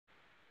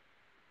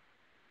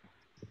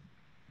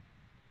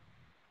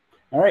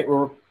All right,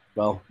 well,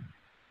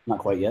 not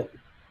quite yet.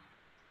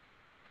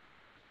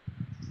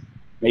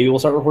 Maybe we'll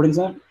start recording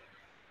soon.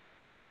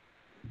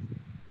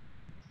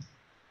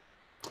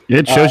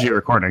 It shows you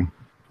recording.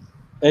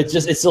 It's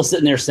still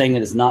sitting there saying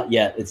that it's not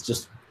yet. It's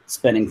just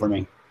spinning for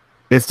me.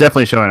 It's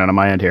definitely showing on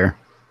my end here.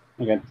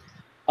 Okay.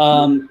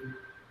 Go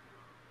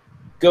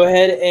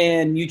ahead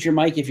and mute your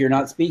mic if you're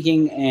not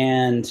speaking,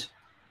 and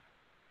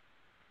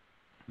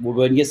we'll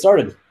go ahead and get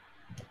started.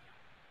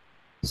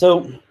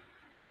 So,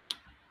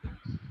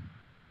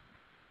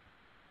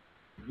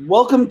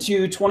 welcome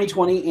to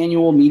 2020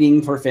 annual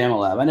meeting for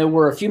Familab. I know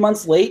we're a few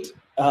months late.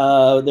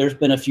 There's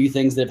been a few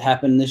things that have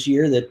happened this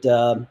year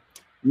that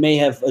may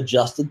have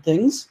adjusted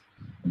things.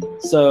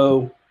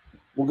 So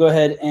we'll go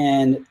ahead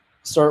and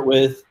start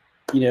with,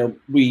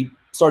 we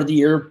started the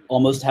year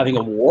almost having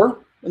a war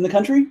in the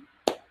country.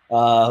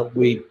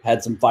 We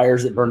had some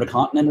fires that burned a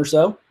continent or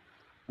so.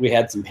 We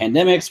had some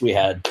pandemics. We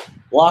had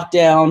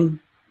lockdown.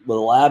 The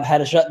lab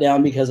had a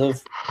shutdown because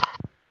of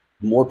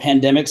more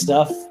pandemic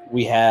stuff.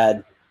 We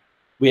had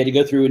to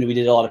go through and we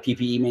did a lot of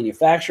PPE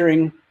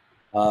manufacturing.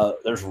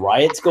 There's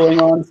riots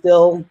going on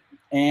still,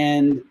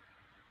 and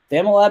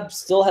Familab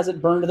still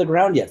hasn't burned to the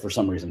ground yet for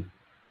some reason.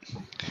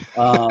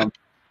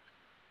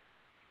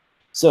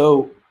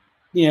 So,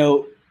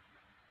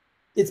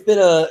 it's been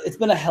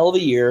a hell of a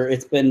year.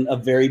 It's been a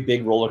very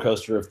big roller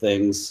coaster of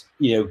things,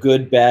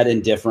 good, bad,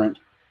 and different.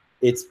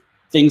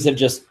 Things have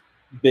just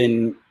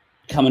been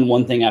coming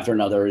one thing after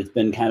another. It's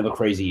been kind of a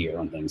crazy year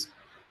on things.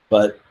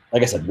 But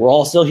like I said, we're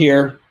all still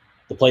here.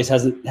 The place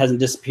hasn't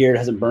disappeared,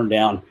 hasn't burned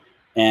down.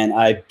 And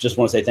I just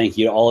want to say thank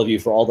you to all of you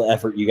for all the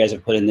effort you guys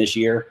have put in this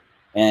year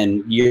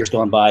and years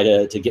gone by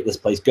to get this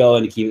place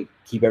going, to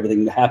keep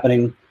everything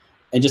happening,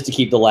 and just to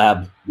keep the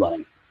lab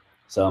running.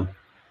 So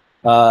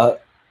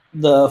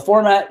the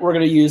format we're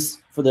going to use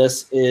for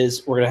this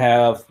is we're going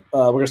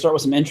to start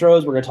with some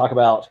intros. We're going to talk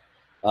about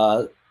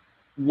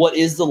what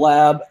is the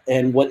lab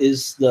and what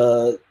is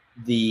the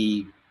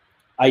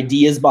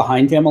ideas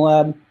behind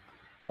Familab,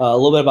 a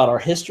little bit about our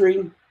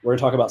history. We're going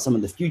to talk about some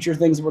of the future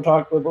things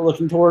that we're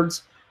looking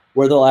towards,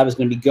 where the lab is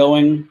going to be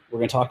going. We're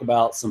going to talk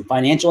about some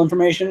financial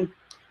information.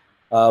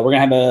 We're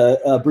going to have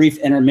a brief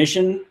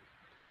intermission.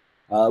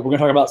 We're going to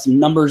talk about some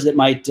numbers that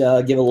might give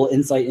a little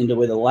insight into the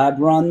way the lab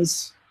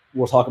runs.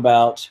 We'll talk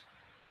about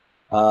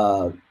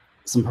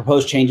some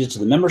proposed changes to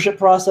the membership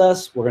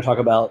process. We're going to talk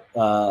about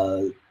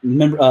the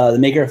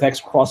Maker Effects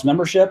cross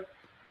membership.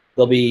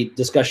 There'll be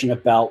discussion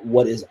about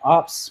what is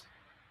ops.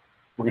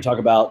 We're going to talk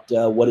about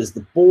what is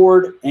the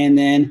board, and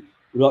then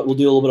we'll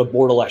do a little bit of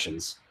board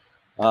elections.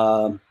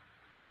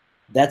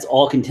 That's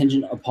all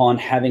contingent upon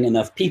having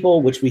enough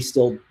people, which we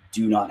still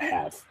do not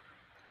have.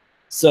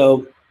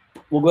 So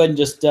we'll go ahead and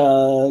just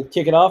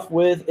kick it off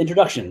with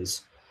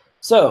introductions.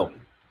 So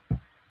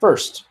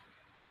first,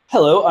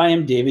 hello, I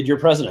am David, your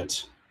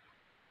president.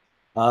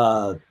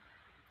 I've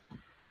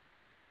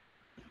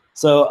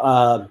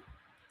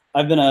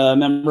been a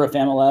member of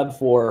Familab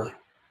for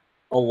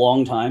a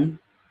long time.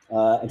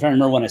 I'm trying to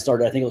remember when I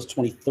started. I think it was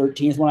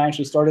 2013 is when I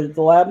actually started at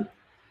the lab.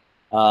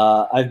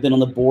 I've been on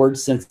the board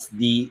since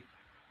the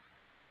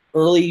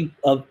early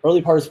part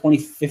of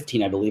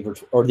 2015, I believe,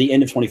 or the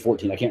end of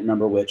 2014. I can't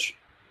remember which.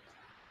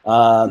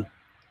 But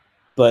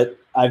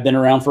I've been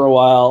around for a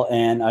while,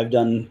 and I've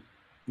done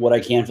what I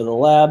can for the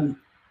lab.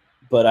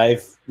 But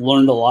I've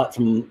learned a lot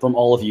from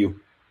all of you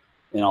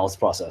in all this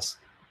process.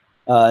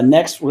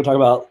 Next, we're going to talk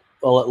about.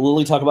 I'll let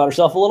Lily talk about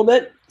herself a little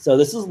bit. So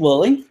this is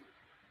Lily.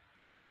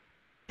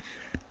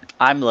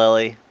 I'm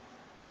Lily.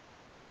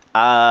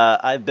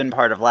 I've been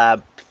part of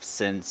Lab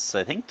since,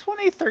 I think,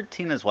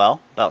 2013 as well,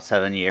 about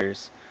 7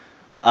 years.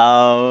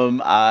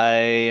 I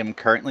am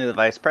currently the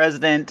vice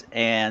president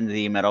and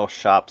the metal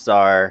shop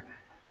czar.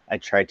 I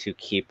try to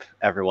keep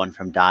everyone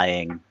from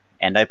dying,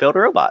 and I build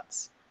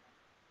robots.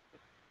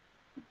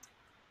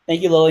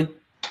 Thank you, Lily.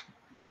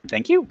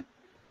 Thank you.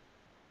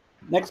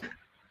 Next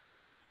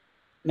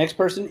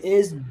person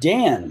is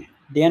Dan.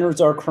 Dan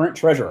is our current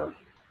treasurer.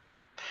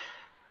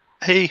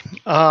 Hey,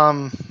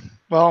 well,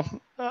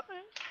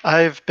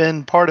 I've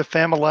been part of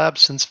Familab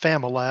since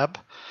Familab.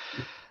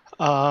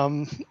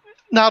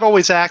 Not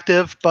always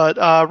active, but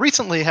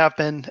recently have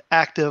been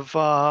active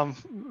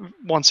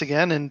once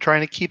again and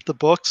trying to keep the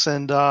books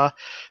and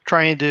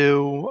trying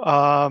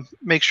to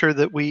make sure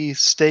that we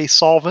stay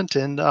solvent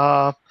and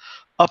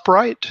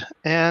upright.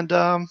 And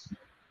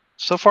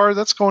so far,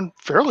 that's going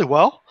fairly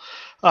well.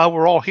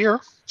 We're all here.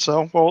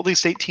 So, well, at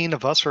least 18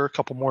 of us, or a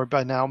couple more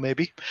by now,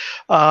 maybe.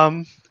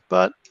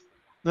 But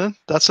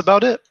that's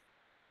about it.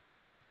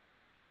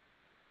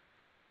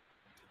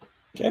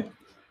 Okay.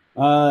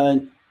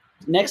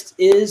 Next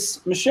is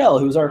Michelle,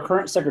 who's our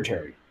current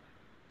secretary.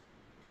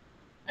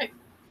 Hi.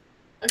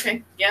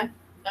 Okay, yeah.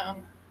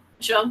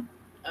 Michelle,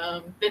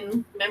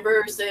 been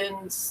member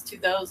since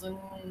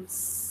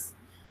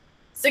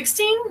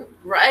 2016,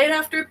 right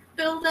after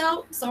build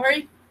out.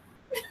 Sorry.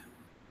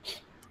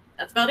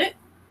 That's about it.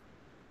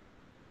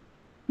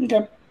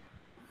 Okay.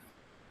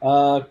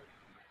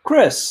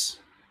 Chris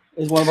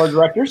is one of our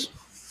directors.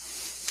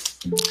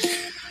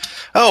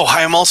 Oh,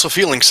 I am also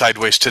feeling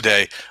sideways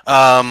today.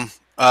 Hi,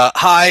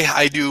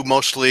 I do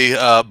mostly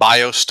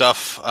bio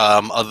stuff,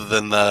 other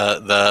than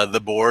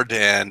the board,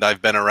 and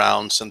I've been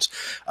around since.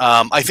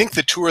 I think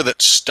the tour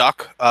that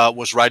stuck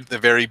was right at the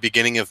very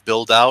beginning of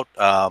Build Out.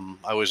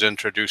 I was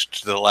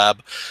introduced to the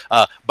lab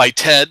by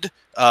Ted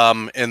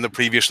in the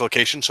previous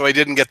location, so I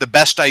didn't get the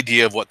best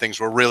idea of what things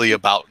were really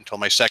about until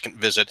my second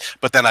visit.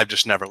 But then I've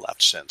just never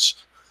left since.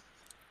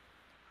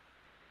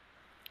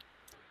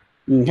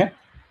 Okay.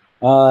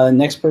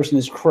 Next person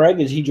is Craig.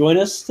 Did he join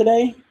us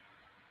today?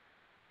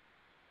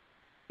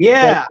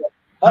 Yeah,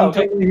 Oh, I'm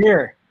okay. totally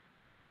here.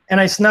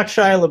 And I snuck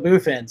Shia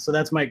LaBeouf in, so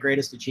that's my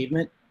greatest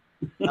achievement.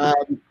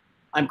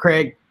 I'm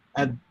Craig.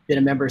 I've been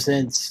a member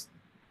since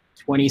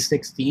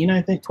 2016,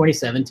 I think.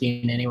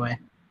 2017, anyway.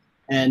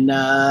 And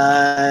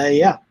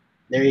yeah,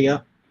 there you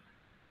go.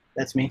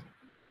 That's me.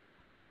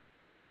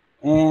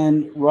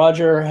 And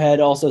Roger had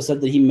also said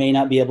that he may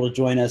not be able to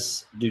join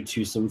us due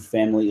to some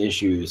family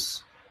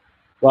issues.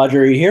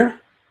 Roger, are you here?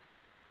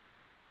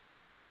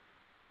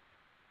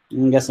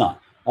 I guess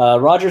not.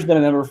 Roger's been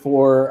a member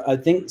for, I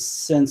think,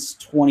 since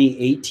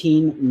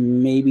 2018,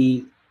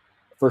 maybe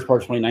first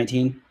part of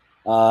 2019.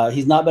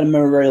 He's not been a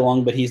member very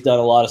long, but he's done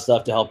a lot of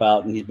stuff to help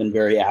out, and he's been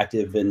very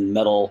active in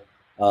metal,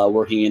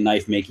 working in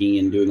knife making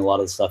and doing a lot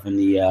of stuff in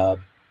the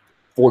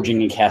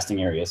forging and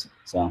casting areas.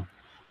 So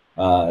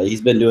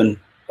he's been doing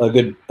a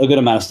good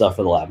amount of stuff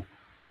for the lab.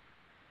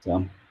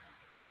 So,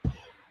 all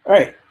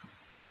right,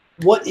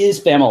 what is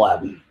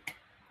Familab?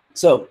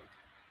 So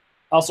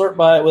I'll start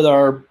with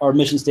our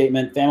mission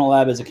statement.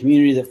 Familab is a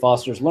community that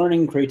fosters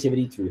learning,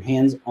 creativity through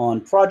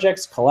hands-on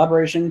projects,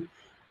 collaboration,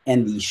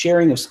 and the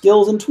sharing of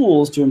skills and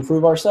tools to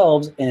improve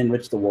ourselves and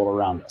enrich the world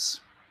around us.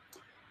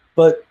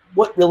 But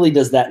what really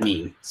does that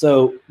mean?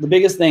 So the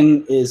biggest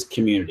thing is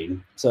community.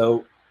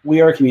 So we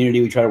are a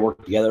community. We try to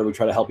work together. We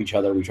try to help each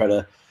other. We try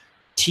to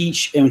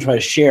teach and we try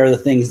to share the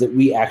things that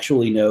we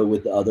actually know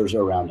with the others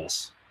around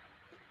us.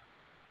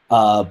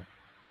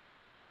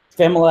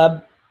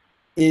 Familab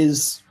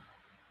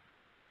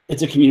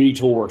it's a community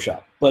tool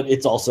workshop, but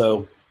it's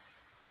also,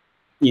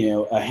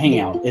 a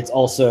hangout. It's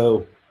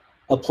also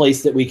a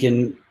place that we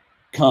can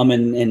come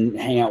and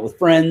hang out with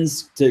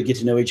friends, to get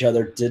to know each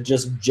other, to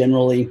just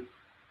generally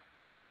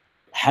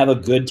have a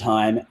good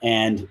time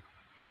and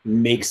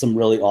make some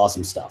really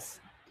awesome stuff.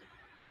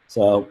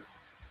 So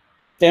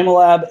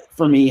Familab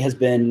for me has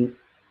been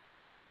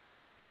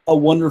a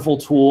wonderful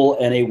tool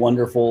and a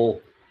wonderful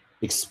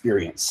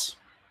experience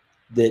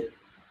that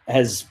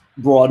has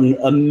broadened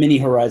many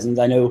horizons.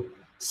 I know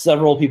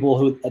several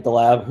people at the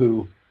lab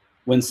who,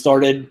 when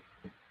started,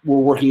 were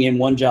working in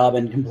one job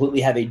and completely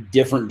have a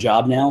different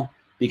job now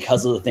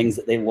because of the things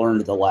that they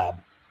learned at the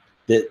lab.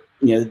 That,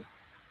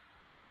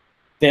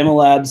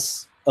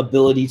 Familab's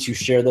ability to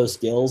share those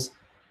skills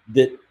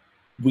that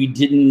we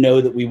didn't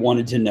know that we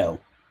wanted to know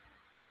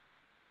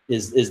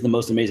is the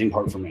most amazing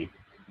part for me.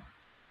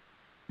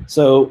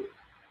 So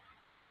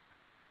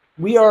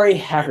we are a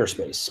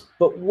hackerspace,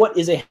 but what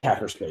is a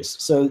hackerspace?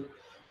 So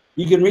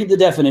you can read the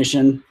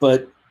definition,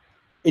 but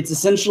it's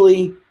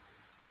essentially,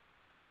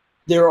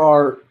 there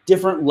are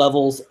different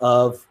levels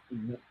of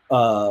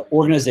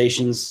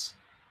organizations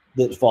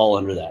that fall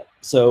under that.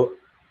 So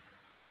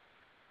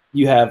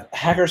you have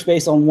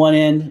hackerspace on one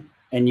end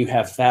and you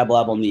have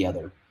Familab on the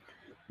other.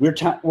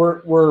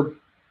 We're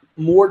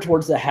more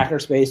towards the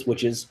hackerspace,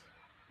 which is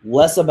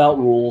less about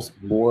rules,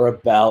 more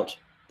about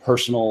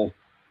personal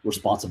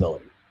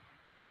responsibility.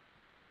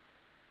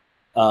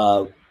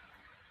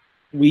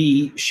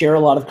 We share a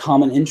lot of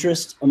common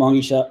interest among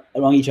each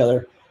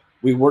other.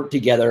 We work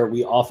together.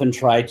 We often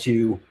try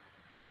to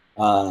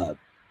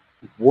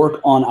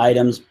work on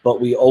items, but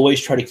we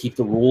always try to keep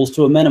the rules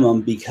to a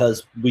minimum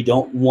because we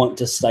don't want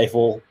to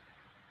stifle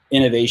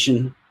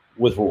innovation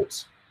with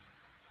rules.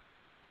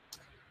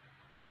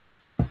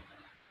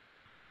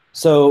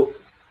 So,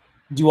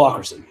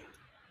 duocracy.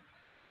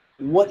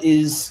 What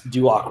is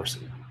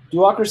duocracy?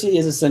 Duocracy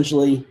is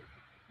essentially,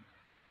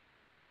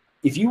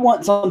 if you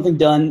want something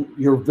done,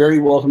 you're very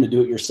welcome to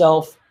do it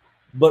yourself,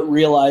 but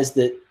realize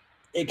that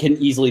it can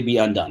easily be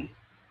undone.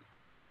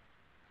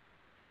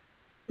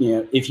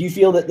 If you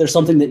feel that there's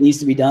something that needs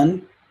to be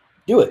done,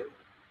 do it.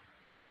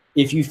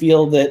 If you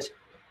feel that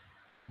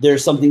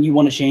there's something you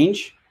want to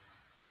change,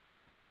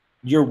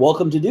 you're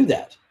welcome to do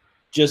that.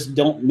 Just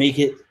don't make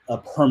it a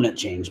permanent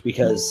change,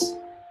 because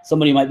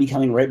somebody might be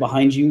coming right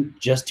behind you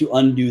just to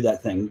undo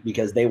that thing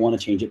because they want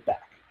to change it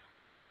back.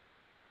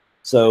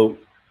 So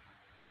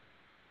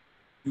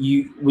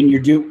when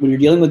you're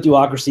dealing with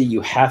duocracy, you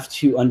have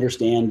to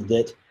understand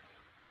that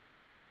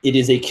it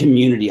is a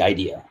community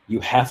idea. You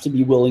have to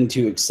be willing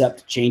to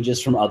accept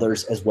changes from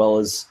others as well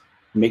as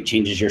make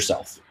changes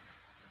yourself.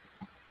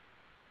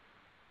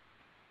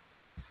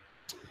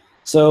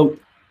 So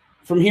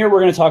from here, we're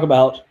going to talk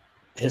about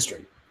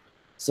history.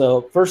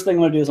 So first thing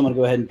I'm going to do is I'm going to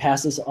go ahead and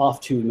pass this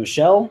off to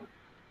Michelle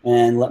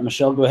and let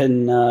Michelle go ahead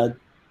and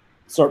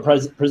start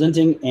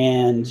presenting.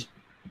 And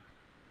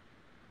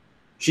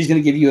she's going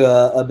to give you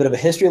a bit of a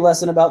history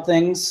lesson about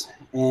things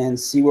and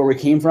see where we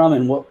came from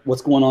and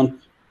what's going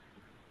on.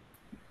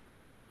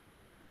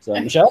 So,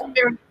 Michelle?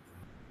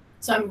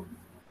 So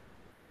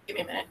give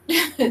me a minute.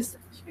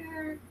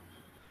 Share.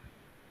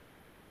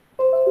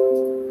 All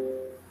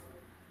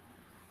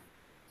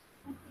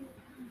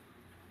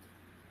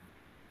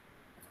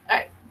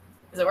right,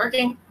 is it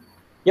working?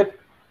 Yep.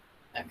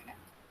 Okay,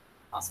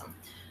 awesome.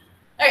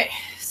 All right,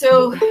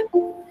 so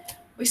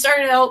we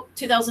started out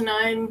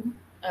 2009,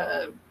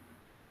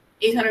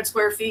 800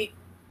 square feet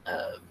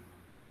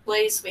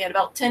place. We had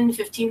about 10 to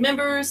 15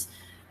 members.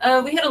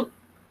 We had a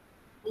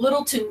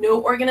little to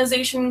no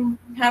organization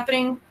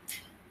happening.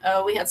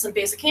 We had some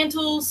basic hand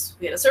tools,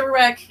 we had a server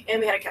rack, and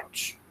we had a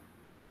couch.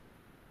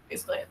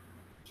 Basically it.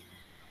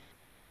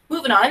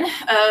 Moving on,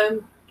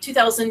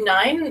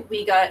 2009,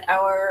 we got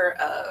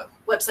our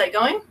website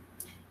going,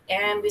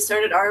 and we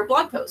started our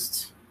blog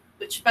post,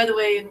 which, by the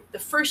way, the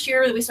first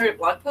year that we started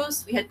blog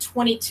posts, we had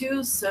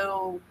 22,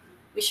 so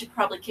we should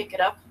probably kick it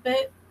up a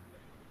bit.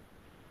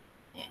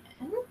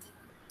 And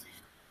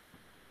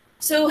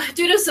so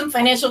due to some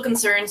financial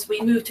concerns,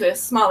 we moved to a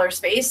smaller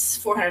space,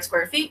 400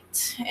 square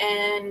feet.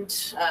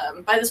 And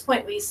by this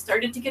point, we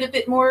started to get a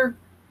bit more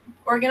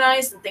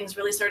organized and things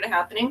really started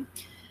happening.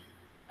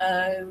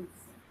 Then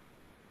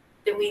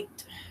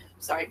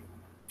sorry,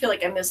 I feel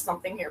like I missed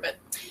something here, but,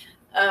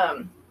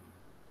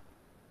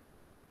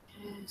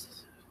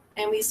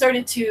 and we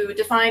started to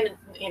define,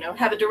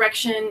 have a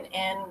direction,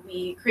 and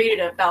we created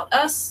About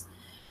Us,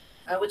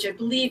 which I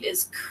believe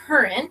is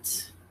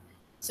current.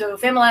 So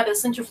Familab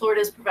is Central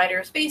Florida's provider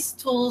of space,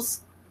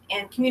 tools,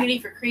 and community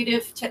for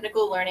creative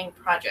technical learning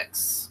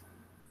projects.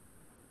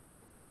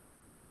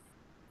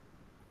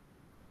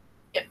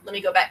 Yep, let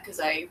me go back because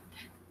I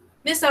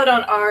missed out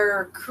on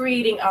our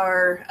creating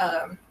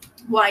our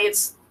why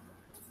it's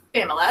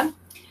Familab.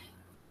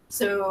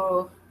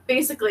 So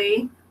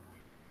basically,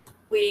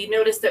 we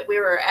noticed that we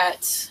were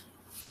at,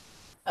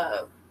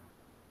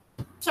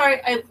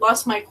 sorry, I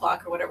lost my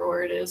clock or whatever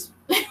word it is.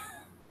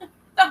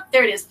 Oh,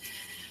 there it is.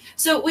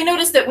 So we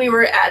noticed that we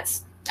were at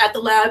the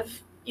lab,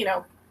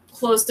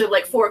 close to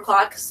like 4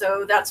 o'clock.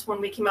 So that's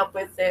when we came up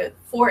with the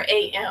 4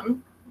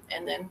 a.m.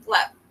 and then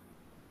lab.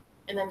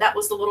 And then that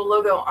was the little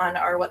logo on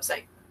our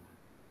website.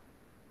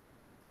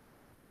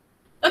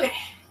 Okay,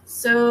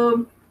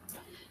 so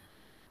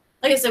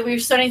like I said, we were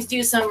starting to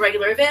do some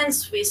regular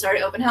events. We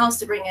started open house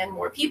to bring in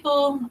more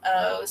people.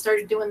 We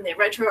started doing the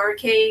retro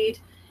arcade,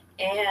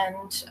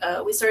 and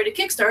we started a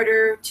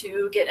Kickstarter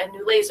to get a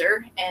new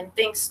laser. And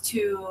thanks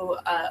to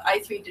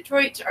I3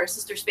 Detroit, our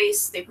sister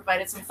space, they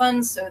provided some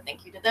funds, so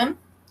thank you to them.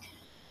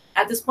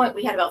 At this point,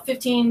 we had about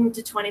 15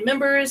 to 20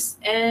 members,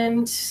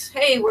 and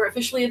hey, we're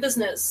officially a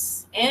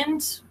business,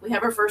 and we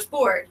have our first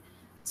board.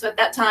 So at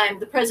that time,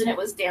 the president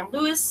was Dan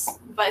Lewis,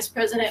 vice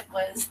president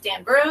was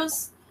Dan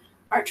Burrows,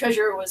 our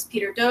treasurer was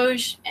Peter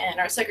Doge, and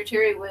our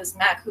secretary was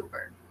Mac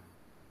Hooper.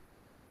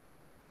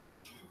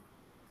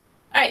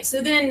 All right,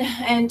 so then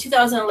in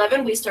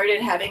 2011, we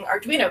started having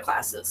Arduino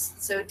classes.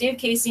 So Dave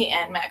Casey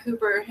and Mac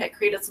Hooper had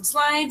created some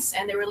slides,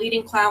 and they were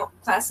leading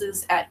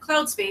classes at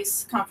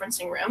CloudSpace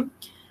conferencing room.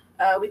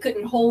 We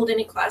couldn't hold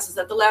any classes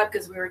at the lab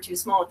because we were too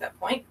small at that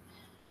point.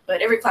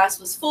 But every class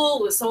was full,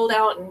 was sold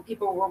out, and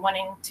people were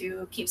wanting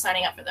to keep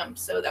signing up for them.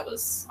 So that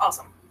was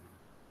awesome.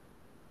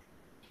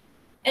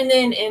 And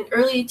then in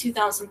early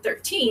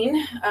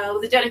 2013,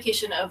 with the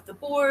dedication of the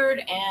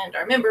board and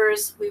our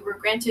members, we were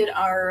granted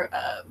our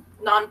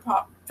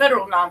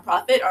federal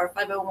nonprofit, our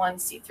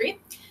 501c3.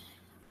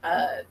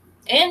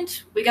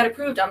 And we got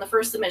approved on the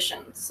first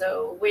submission.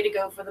 So way to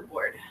go for the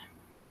board.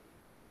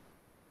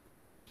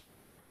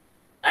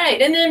 All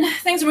right, and then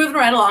things are moving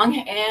right along,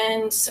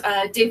 and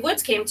Dave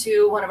Woods came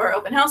to one of our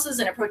open houses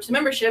and approached the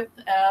membership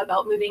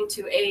about moving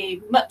to a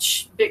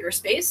much bigger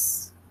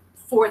space,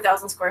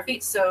 4,000 square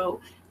feet,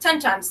 so 10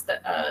 times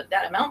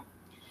that amount.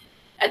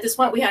 At this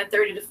point, we had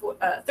 30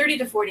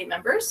 to 40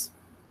 members.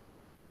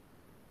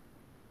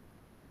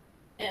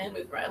 And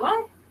moving right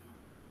along.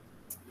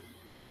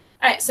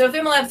 All right, so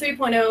Familab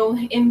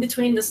 3.0, in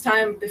between this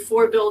time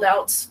before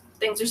build-outs,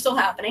 things are still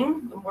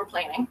happening, and we're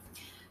planning.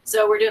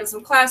 So we're doing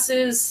some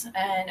classes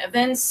and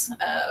events.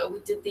 We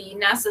did the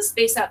NASA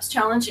Space Apps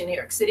Challenge in New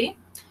York City.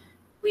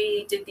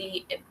 We did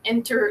the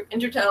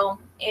Intertel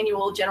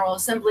Annual General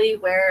Assembly,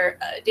 where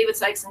David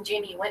Sykes and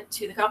Jamie went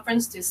to the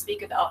conference to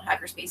speak about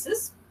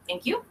hackerspaces.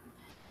 Thank you.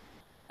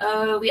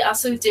 We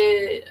also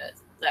did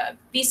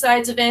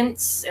B-Sides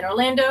events in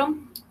Orlando,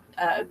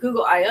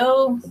 Google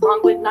I.O.,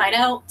 Longwood Night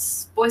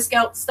Outs, Boy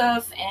Scout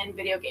stuff, and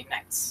video game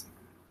nights.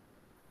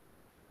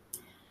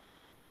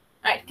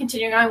 All right,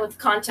 continuing on with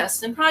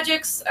contests and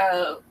projects.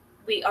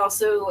 We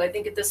also, I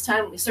think at this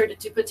time, we started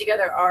to put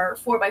together our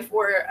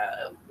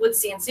 4x4 wood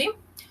CNC.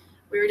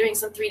 We were doing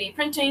some 3D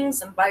printing,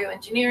 some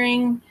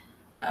bioengineering.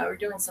 We're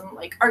doing some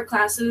like art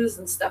classes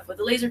and stuff with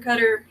the laser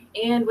cutter.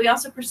 And we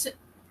also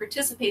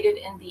participated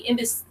in the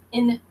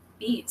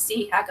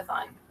NBC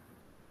hackathon.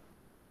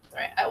 All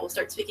right, I will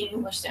start speaking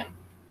English soon.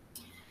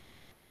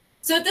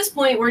 So at this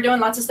point, we're doing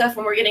lots of stuff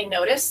and we're getting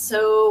noticed.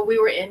 So we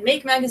were in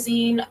Make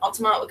Magazine,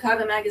 Altamont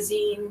Wakava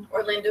Magazine,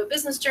 Orlando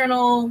Business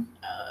Journal,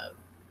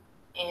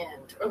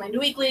 and Orlando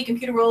Weekly,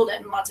 Computer World,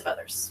 and lots of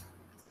others.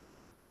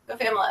 Go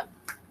Familab.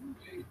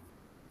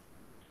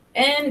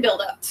 And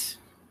build out.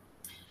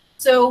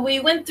 So we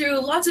went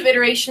through lots of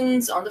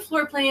iterations on the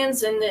floor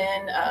plans and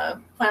then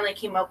finally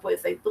came up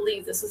with, I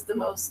believe this is the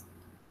most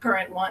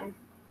current one,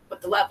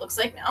 what the lab looks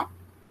like now.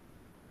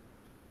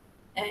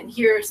 And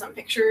here are some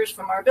pictures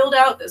from our build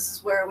out. This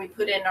is where we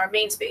put in our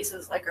main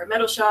spaces like our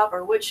metal shop,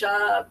 our wood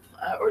shop,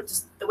 or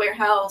just the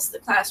warehouse, the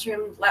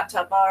classroom,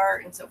 laptop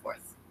bar, and so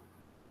forth.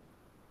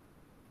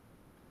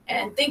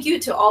 And thank you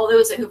to all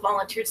those who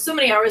volunteered so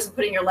many hours in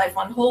putting your life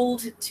on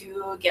hold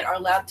to get our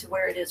lab to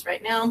where it is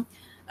right now.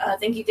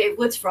 Thank you, Dave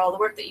Woods, for all the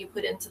work that you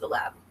put into the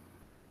lab.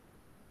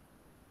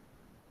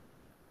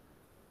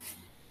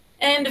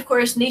 And of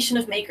course, Nation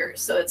of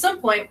Makers. So at some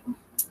point,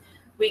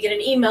 we get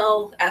an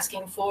email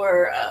asking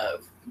for, I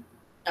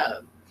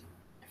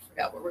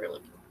forgot what we're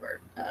looking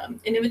for, an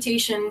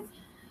invitation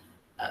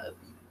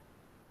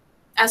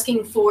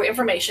asking for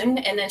information.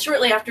 And then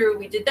shortly after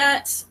we did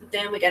that,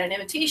 then we got an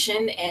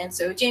invitation. And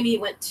so Jamie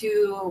went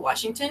to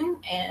Washington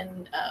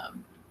and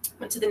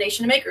went to the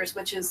Nation of Makers,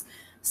 which is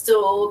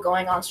still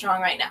going on strong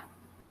right now.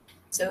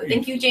 So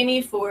thank you,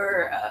 Jamie,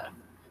 for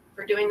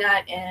doing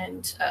that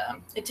and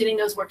attending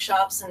those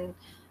workshops and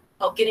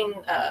help getting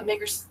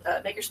maker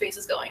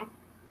spaces going.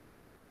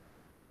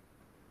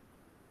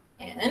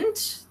 And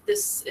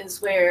this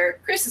is where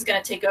Chris is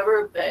going to take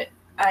over, but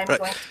I'm going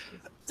to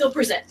still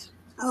present.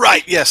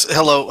 Right, yes.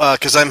 Hello,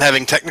 because I'm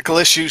having technical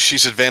issues.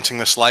 She's advancing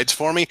the slides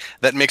for me.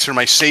 That makes her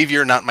my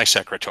savior, not my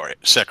secretary.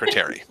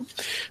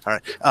 All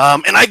right.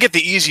 And I get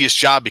the easiest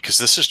job because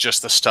this is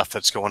just the stuff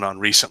that's going on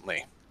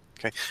recently.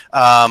 Okay.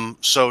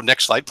 So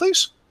next slide,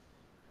 please.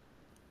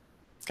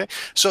 Okay,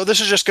 so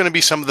this is just going to be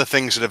some of the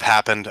things that have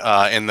happened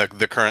in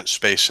the current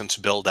space since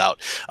build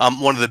out.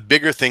 One of the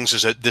bigger things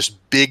is that this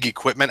big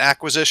equipment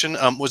acquisition.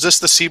 Was this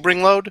the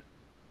Sebring load?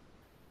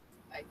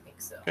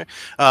 Okay.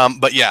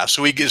 But yeah,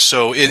 so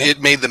it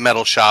made the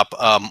metal shop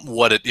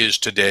what it is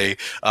today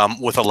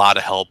with a lot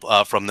of help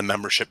from the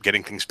membership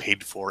getting things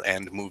paid for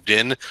and moved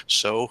in.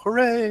 So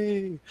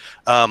hooray!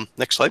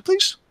 Next slide,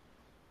 please.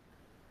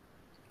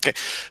 Okay,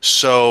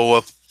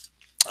 so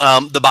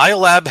the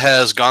Biolab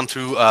has gone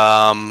through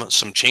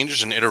some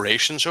changes and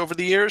iterations over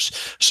the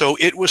years. So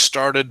it was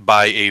started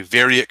by a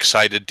very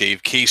excited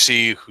Dave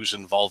Casey, whose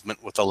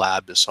involvement with the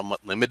lab is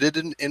somewhat limited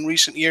in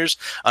recent years,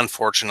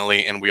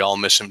 unfortunately, and we all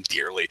miss him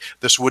dearly.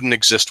 This wouldn't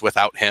exist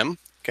without him.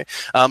 Okay,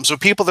 so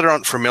people that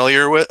aren't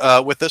familiar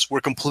with this,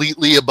 we're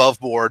completely above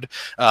board.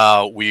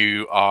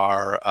 We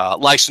are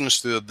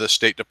licensed through the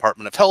State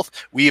Department of Health.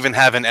 We even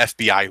have an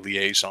FBI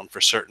liaison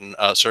for certain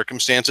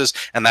circumstances,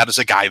 and that is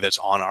a guy that's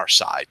on our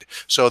side.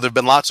 So there have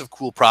been lots of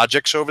cool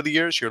projects over the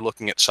years. You're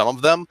looking at some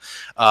of them.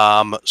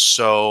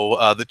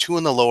 The two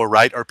in the lower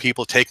right are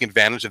people taking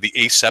advantage of the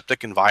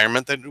aseptic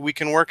environment that we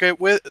can work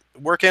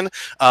in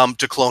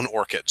to clone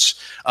orchids.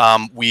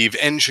 We've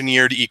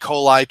engineered E.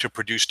 coli to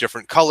produce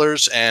different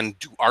colors and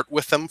do art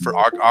with them for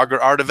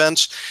art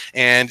events.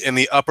 And in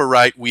the upper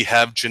right, we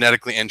have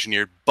genetically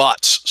engineered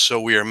butts.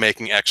 So we are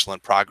making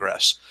excellent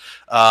progress.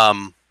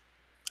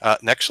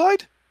 Next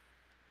slide.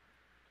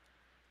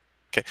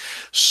 Okay,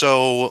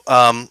 so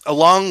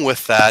along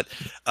with that,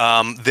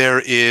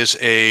 there is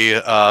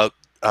a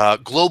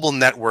global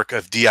network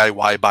of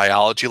DIY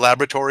biology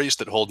laboratories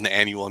that hold an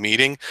annual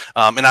meeting.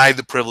 And I had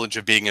the privilege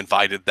of being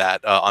invited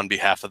that on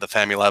behalf of the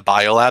Familab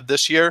Biolab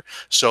this year.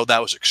 So that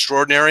was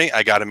extraordinary.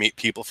 I got to meet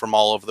people from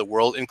all over the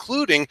world,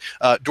 including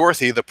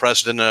Dorothy, the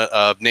president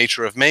of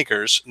Nation of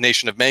Makers,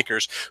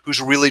 who's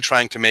really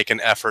trying to make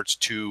an effort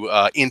to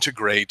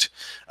integrate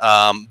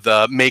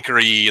the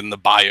makery and the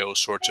bio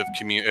sorts of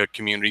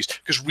communities,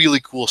 because really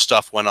cool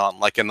stuff went on.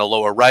 Like in the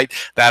lower right,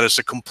 that is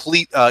a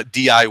complete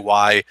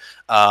DIY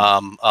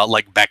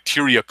like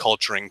bacteria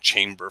culturing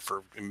chamber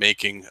for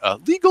making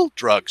legal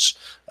drugs.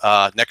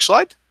 Next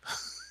slide.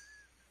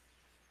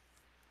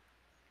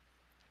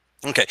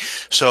 Okay,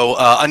 so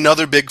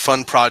another big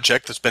fun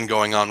project that's been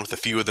going on with a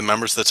few of the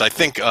members that's I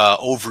think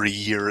over a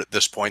year at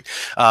this point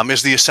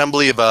is the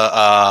assembly of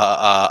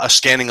a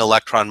scanning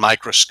electron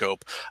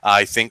microscope.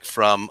 I think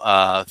from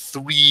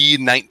 3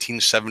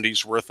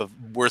 1970s worth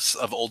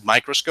of old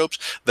microscopes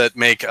that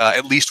make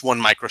at least one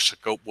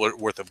microscope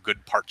worth of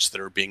good parts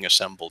that are being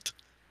assembled.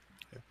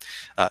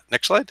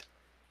 Next slide.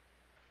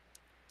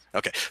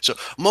 Okay, so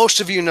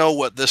most of you know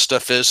what this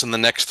stuff is, and the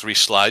next 3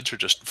 slides are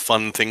just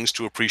fun things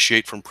to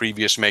appreciate from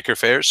previous Maker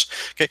Fairs.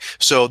 Okay,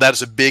 so that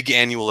is a big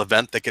annual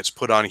event that gets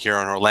put on here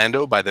in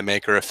Orlando by the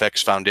Maker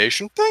Effects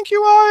Foundation. Thank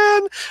you,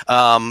 Ian.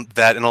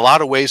 That in a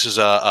lot of ways is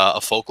a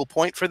focal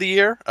point for the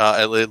year,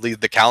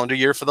 the calendar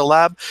year for the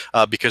lab,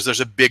 because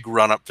there's a big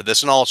run up for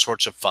this, and all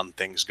sorts of fun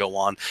things go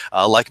on,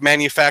 like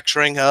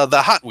manufacturing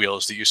the Hot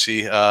Wheels that you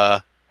see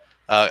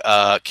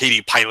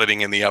Katie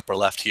piloting in the upper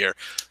left here.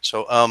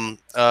 So,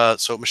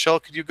 so Michelle,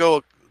 could you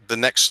go the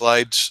next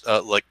slides,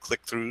 like click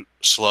through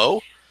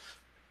slow,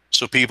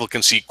 so people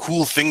can see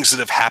cool things that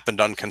have happened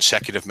on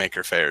consecutive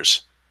Maker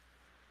Fairs.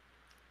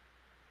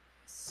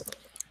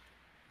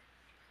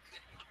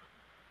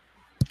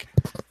 Okay.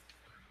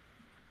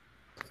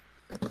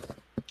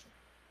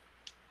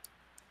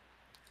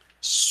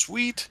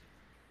 Sweet.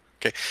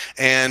 Okay,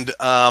 and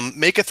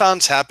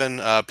make-a-thons happen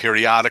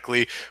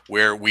periodically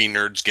where we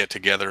nerds get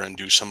together and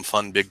do some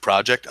fun big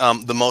project.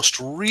 The most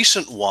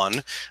recent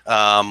one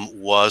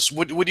was,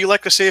 would you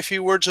like to say a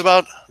few words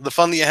about the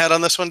fun that you had on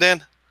this one,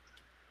 Dan?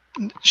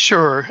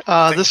 Sure.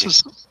 This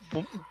was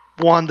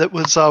one that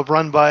was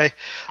run by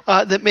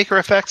that Maker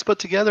FX put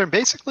together, and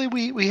basically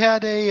we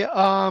had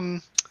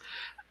a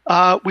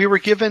we were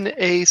given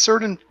a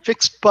certain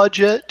fixed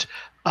budget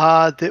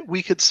that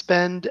we could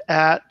spend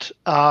at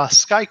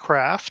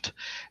Skycraft,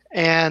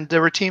 and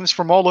there were teams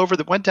from all over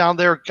that went down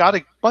there, got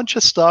a bunch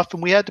of stuff,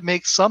 and we had to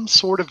make some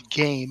sort of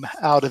game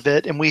out of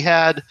it. And we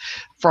had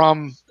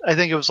from, I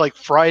think it was like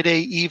Friday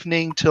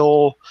evening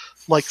till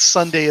like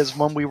Sunday is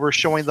when we were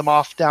showing them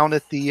off down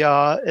at the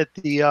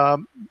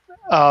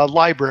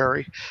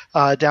library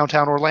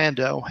downtown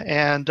Orlando,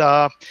 and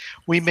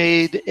we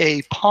made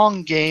a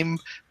Pong game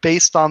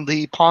based on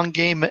the Pong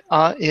game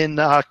in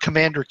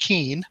Commander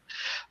Keen.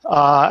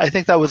 I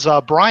think that was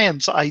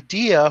Brian's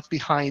idea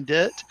behind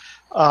it.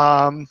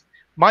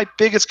 My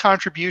biggest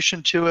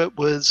contribution to it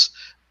was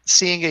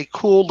seeing a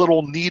cool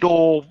little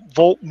needle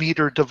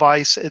voltmeter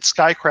device at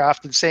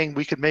Skycraft and saying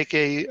we could make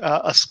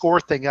a score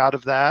thing out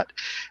of that,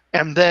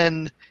 and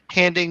then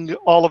handing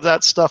all of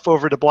that stuff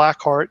over to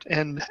Blackheart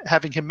and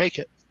having him make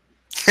it.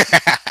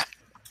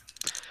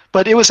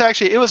 But it was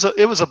actually it was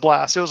a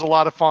blast. It was a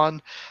lot of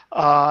fun,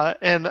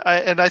 and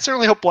I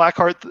certainly hope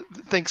Blackheart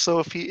thinks so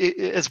if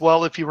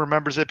he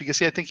remembers it,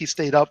 because I think he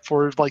stayed up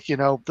for like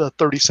the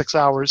 36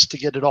 hours to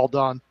get it all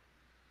done.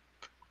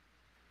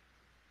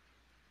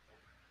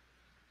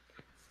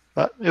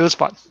 But it was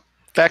fun.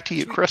 Back to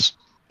you, Chris.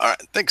 All right,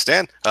 thanks,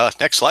 Dan.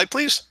 Next slide,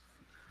 please.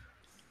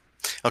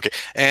 Okay,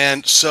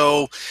 and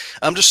so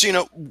just so you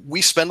know,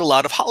 we spend a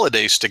lot of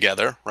holidays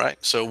together, right?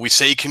 So we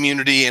say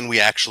community and we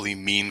actually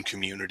mean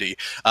community.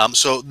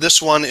 So this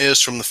one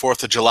is from the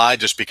 4th of July,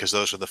 just because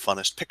those are the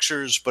funnest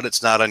pictures, but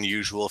it's not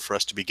unusual for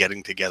us to be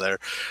getting together,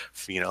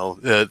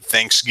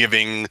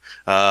 Thanksgiving,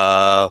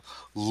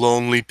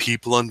 lonely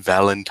people on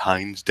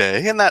Valentine's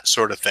Day, and that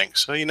sort of thing.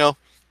 So,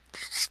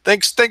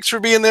 thanks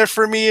for being there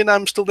for me, and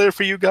I'm still there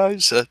for you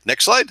guys.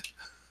 Next slide.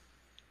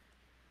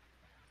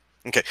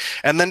 Okay,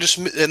 and then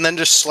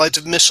just slides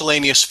of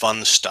miscellaneous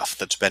fun stuff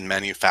that's been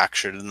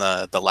manufactured in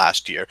the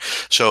last year.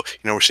 So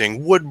we're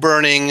seeing wood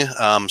burning,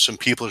 some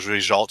people's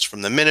results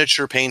from the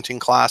miniature painting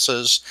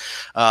classes,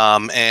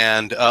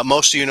 and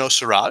most of you know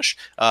Siraj.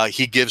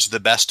 He gives the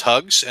best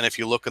hugs, and if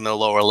you look in the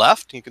lower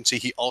left, you can see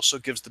he also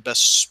gives the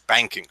best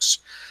spankings.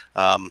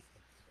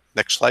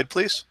 Next slide,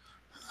 please.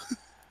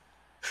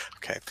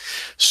 Okay,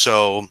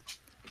 so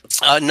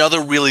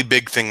another really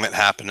big thing that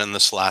happened in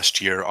this last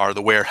year are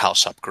the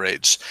warehouse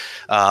upgrades.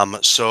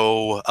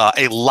 So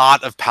a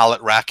lot of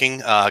pallet racking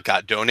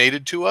got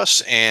donated to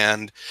us,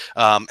 and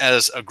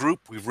as a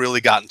group, we've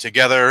really gotten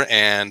together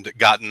and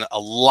gotten a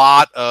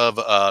lot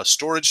of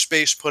storage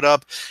space put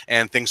up,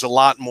 and things a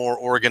lot more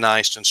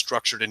organized and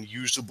structured and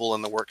usable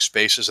in the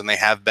workspaces than they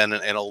have been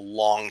in a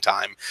long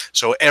time.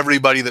 So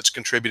everybody that's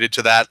contributed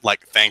to that,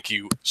 thank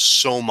you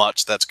so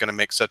much. That's going to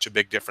make such a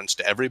big difference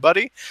to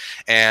everybody.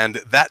 And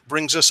that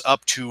brings us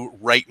up to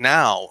right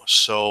now.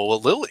 So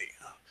Lily,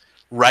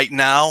 right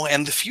now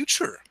and the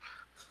future.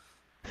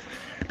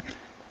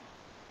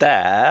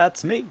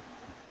 That's me.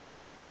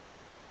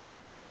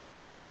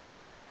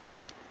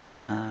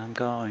 I'm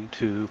going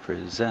to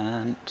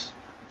present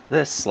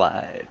this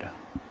slide.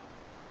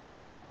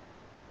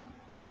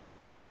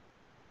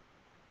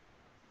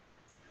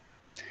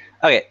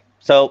 Okay,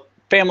 so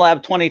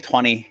Familab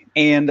 2020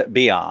 and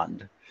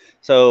beyond.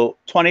 So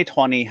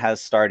 2020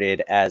 has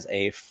started as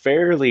a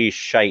fairly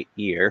shite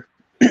year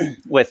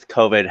with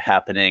COVID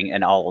happening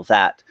and all of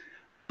that.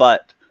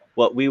 But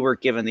what we were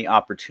given the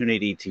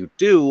opportunity to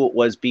do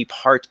was be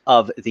part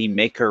of the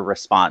maker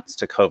response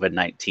to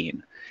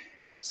COVID-19.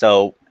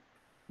 So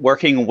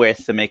working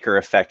with the Maker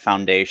Effect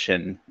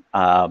Foundation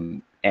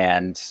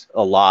and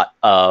a lot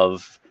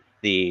of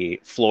the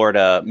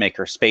Florida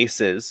maker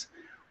spaces,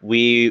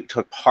 we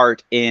took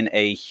part in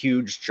a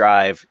huge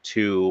drive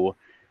to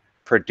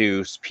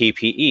produce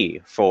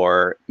PPE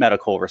for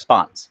medical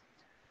response.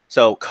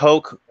 So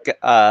Coke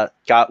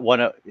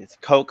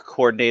Coke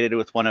coordinated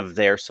with one of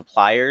their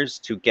suppliers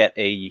to get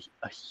a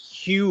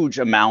huge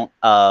amount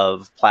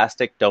of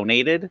plastic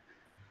donated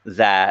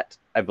that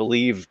I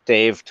believe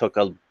Dave took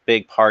a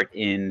big part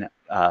in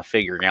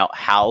figuring out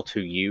how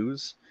to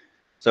use.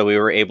 So we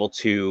were able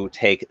to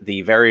take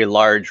the very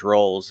large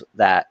rolls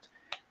that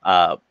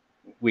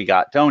we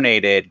got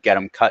donated, get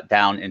them cut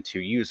down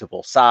into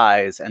usable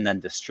size, and then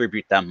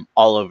distribute them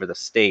all over the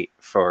state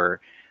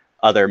for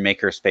other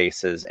maker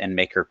spaces and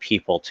maker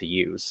people to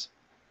use.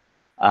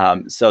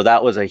 So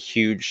that was a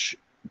huge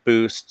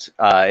boost.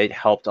 It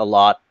helped a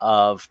lot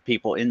of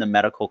people in the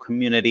medical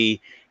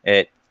community.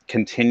 It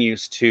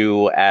continues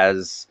to,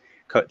 as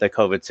the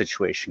COVID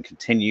situation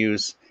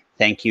continues.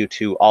 Thank you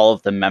to all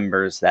of the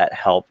members that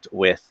helped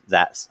with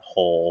that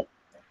whole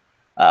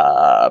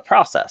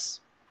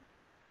process.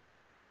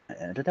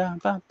 And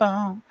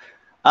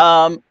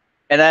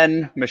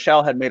then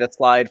Michelle had made a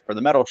slide for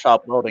the metal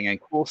shop loading and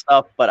cool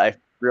stuff, but I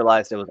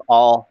realized it was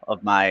all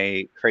of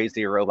my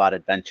crazy robot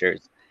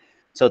adventures.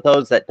 So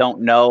those that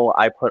don't know,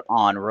 I put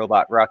on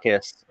Robot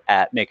Ruckus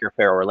at Maker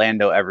Faire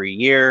Orlando every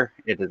year.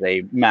 It is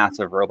a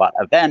massive robot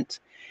event.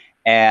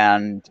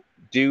 And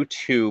due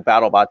to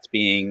BattleBots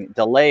being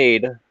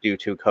delayed due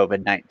to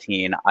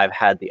COVID-19, I've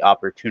had the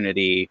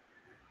opportunity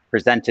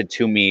presented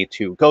to me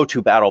to go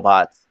to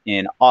BattleBots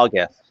in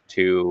August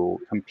to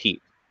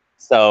compete.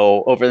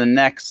 So over the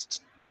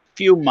next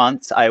few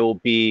months, I will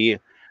be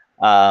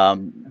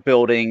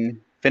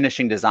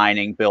finishing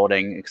designing,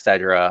 building,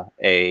 etc.,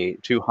 a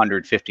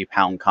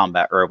 250-pound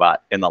combat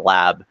robot in the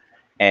lab,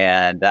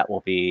 and that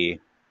will be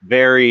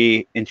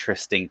very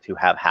interesting to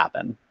have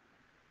happen.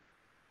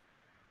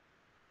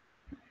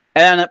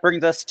 And that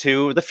brings us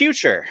to the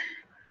future.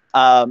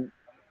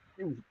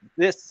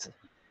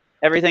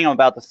 Everything I'm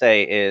about to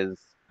say is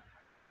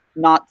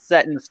not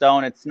set in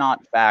stone. It's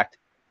not fact,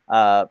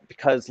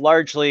 because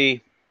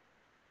largely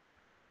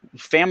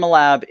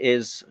Familab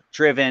is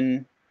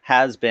driven,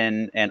 has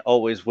been, and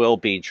always will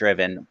be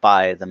driven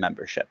by the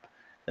membership.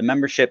 The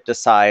membership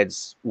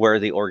decides where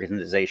the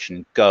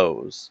organization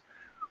goes.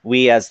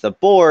 We as the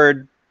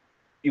board,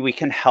 we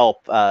can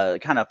help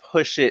kind of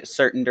push it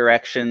certain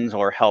directions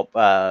or help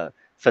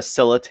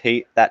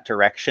facilitate that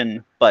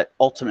direction, but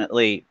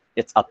ultimately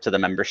it's up to the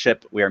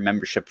membership. We are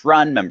membership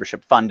run,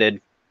 membership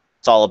funded.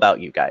 It's all about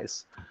you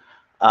guys.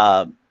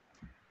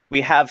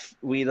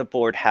 We, the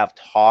board, have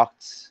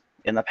talked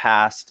in the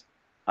past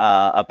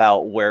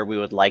about where we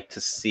would like to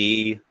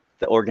see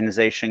the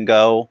organization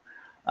go.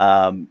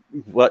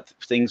 What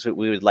things that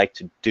we would like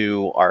to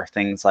do are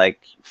things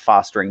like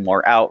fostering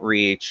more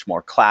outreach,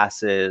 more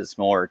classes,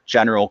 more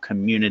general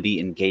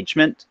community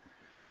engagement.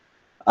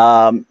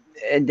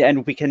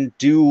 And we can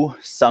do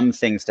some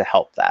things to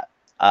help that.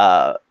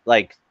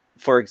 Like,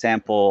 for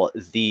example,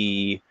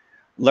 the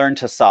Learn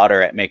to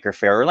Solder at Maker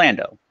Faire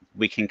Orlando.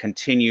 We can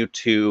continue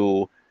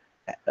to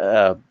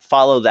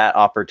follow that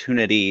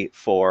opportunity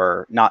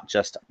for not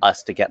just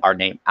us to get our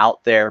name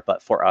out there,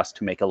 but for us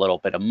to make a little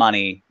bit of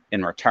money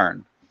in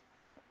return.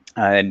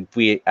 And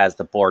we, as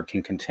the board,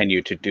 can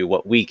continue to do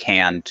what we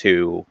can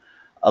to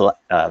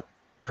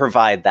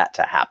provide that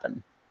to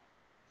happen.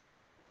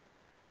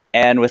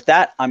 And with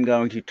that, I'm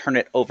going to turn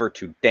it over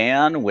to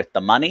Dan with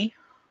the money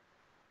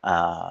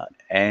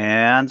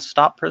and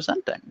stop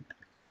presenting.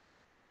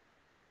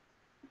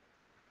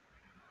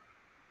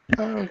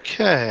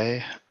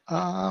 Okay.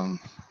 Let's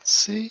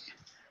see.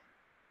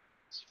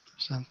 Let's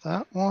present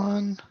that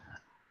one.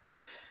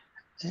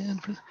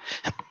 And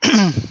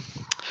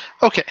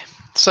okay,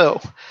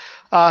 so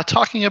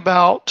talking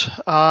about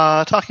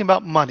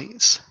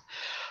monies.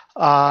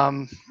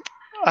 I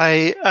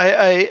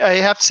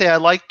have to say I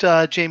liked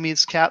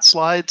Jamie's cat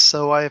slides,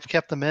 so I have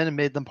kept them in and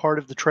made them part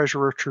of the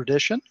treasurer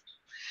tradition.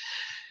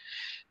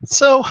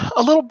 So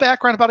a little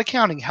background about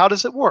accounting. How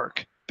does it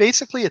work?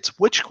 Basically, it's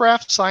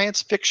witchcraft,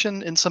 science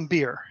fiction, and some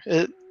beer.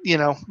 You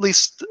know, at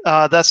least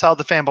that's how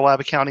the Familab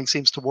accounting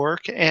seems to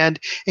work. And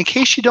in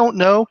case you don't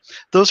know,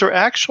 those are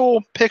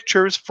actual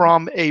pictures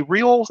from a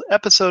real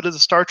episode of the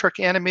Star Trek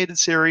animated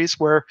series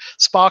where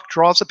Spock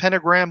draws a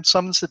pentagram,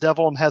 summons the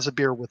devil, and has a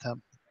beer with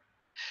him.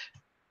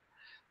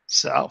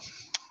 So,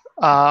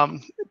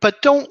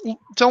 but don't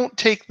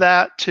take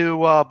that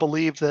to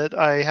believe that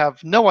I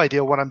have no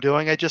idea what I'm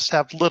doing. I just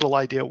have little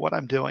idea what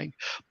I'm doing.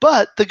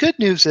 But the good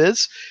news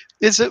is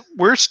that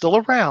we're still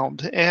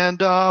around,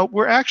 and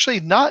we're actually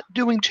not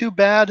doing too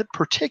bad,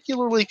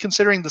 particularly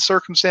considering the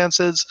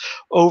circumstances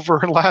over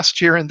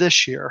last year and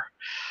this year.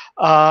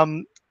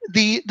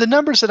 The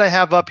numbers that I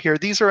have up here,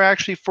 these are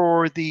actually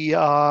for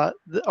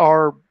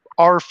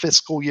our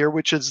fiscal year,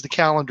 which is the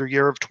calendar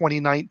year of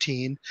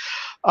 2019.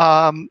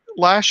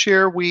 Last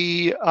year,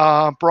 we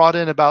brought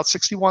in about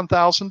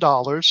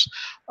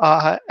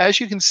 $61,000. As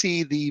you can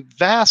see, the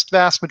vast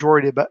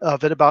majority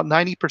of it, about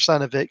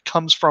 90% of it,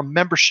 comes from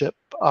membership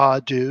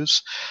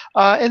dues.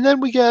 And then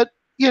we get,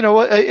 you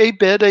know,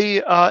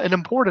 an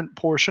important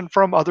portion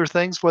from other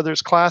things, whether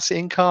it's class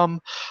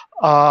income,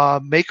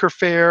 Maker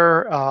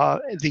Faire,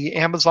 the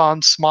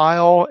Amazon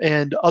Smile,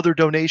 and other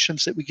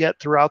donations that we get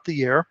throughout the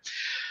year.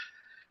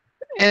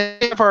 And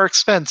we have our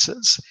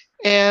expenses.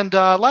 And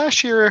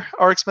last year,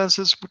 our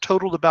expenses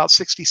totaled about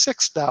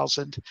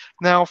 $66,000.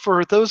 Now,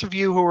 for those of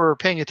you who are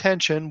paying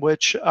attention,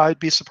 which I'd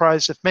be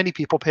surprised if many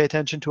people pay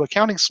attention to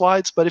accounting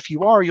slides, but if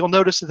you are, you'll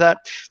notice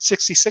that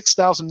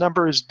 $66,000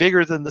 number is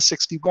bigger than the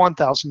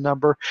 $61,000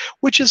 number,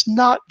 which is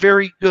not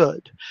very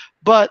good.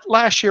 But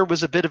last year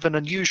was a bit of an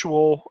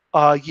unusual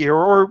year,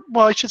 or,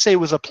 well, I should say it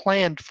was a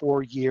planned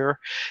for year,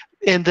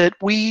 in that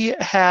we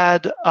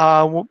had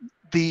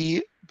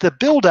the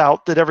build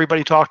out that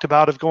everybody talked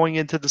about of going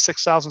into the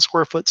 6,000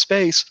 square foot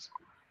space.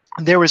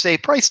 There was a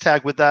price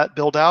tag with that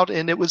build out,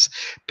 and it was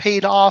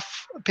paid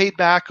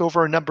back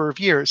over a number of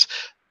years.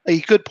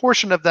 a good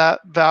portion of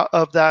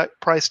that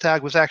price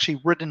tag was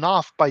actually written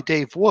off by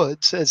Dave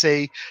Woods as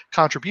a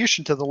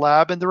contribution to the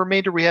lab, and the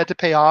remainder we had to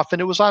pay off.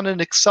 And it was on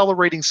an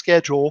accelerating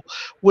schedule,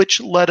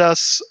 which let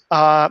us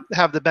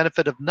have the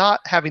benefit of not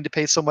having to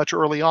pay so much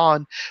early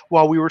on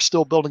while we were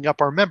still building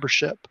up our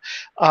membership.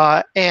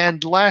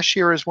 And last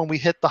year is when we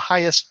hit the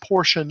highest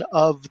portion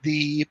of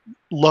the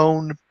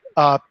loan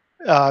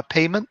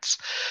payments.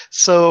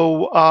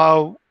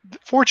 So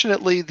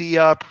fortunately,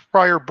 the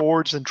prior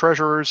boards and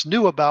treasurers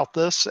knew about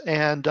this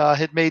and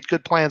had made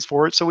good plans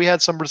for it. So we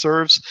had some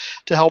reserves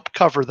to help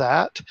cover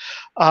that.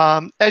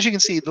 As you can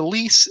see, the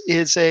lease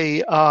is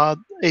a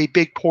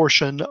big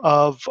portion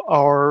of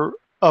our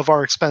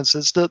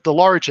expenses, the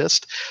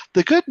largest.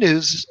 The good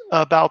news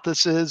about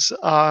this is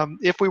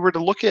if we were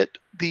to look at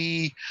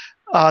the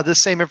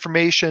same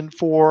information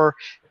for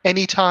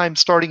any time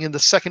starting in the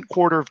second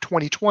quarter of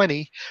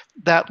 2020,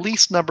 that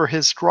lease number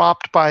has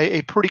dropped by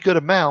a pretty good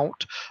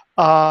amount,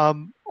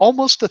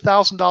 almost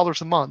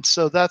 $1,000 a month.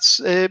 So that's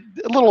a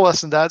little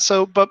less than that.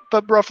 So, but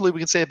roughly we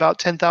can say about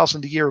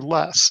 $10,000 a year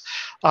less,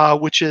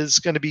 which is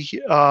going to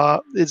be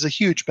is a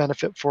huge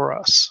benefit for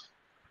us.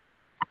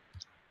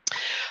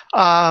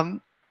 I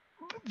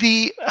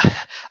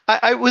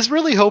was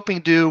really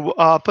hoping to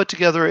put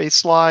together a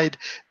slide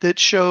that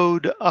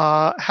showed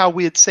how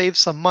we had saved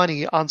some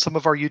money on some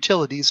of our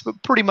utilities,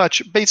 but pretty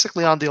much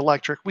basically on the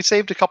electric. We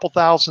saved a couple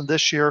thousand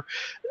this year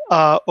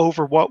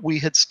over what we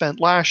had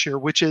spent last year,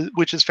 which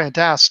is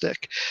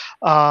fantastic,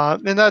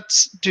 and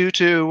that's due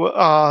to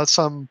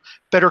some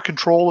better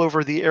control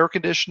over the air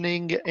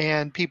conditioning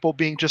and people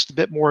being just a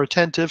bit more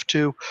attentive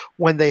to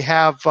when they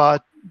have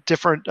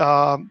different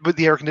with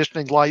the air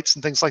conditioning lights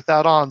and things like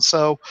that on.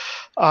 So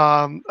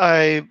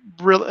I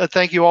really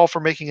thank you all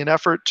for making an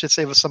effort to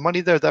save us some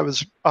money there. That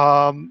was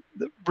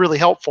really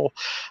helpful.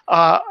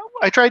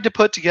 I tried to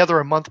put together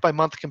a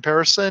month-by-month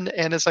comparison,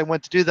 and as I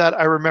went to do that,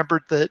 I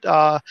remembered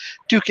that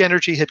Duke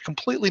Energy had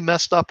completely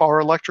messed up our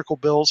electrical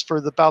bills for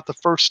about the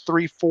first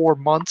 3-4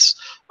 months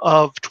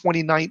of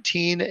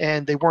 2019,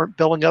 and they weren't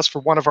billing us for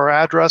one of our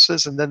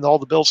addresses, and then all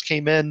the bills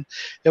came in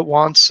at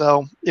once,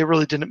 so it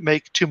really didn't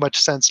make too much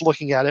sense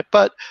looking at it.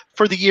 But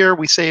for the year,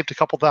 we saved a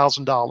couple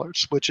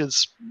 $1,000s, which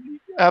is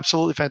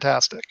absolutely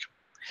fantastic.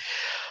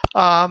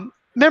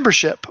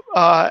 Membership.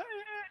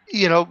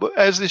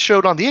 As it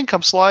showed on the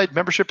income slide,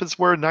 membership is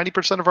where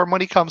 90% of our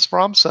money comes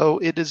from, so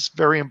it is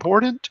very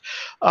important.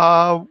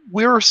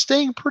 We're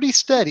staying pretty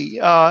steady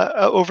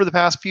over the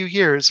past few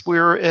years.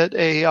 We're at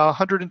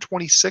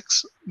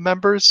 126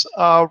 members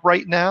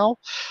right now,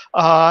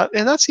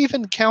 and that's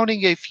even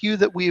counting a few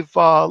that we've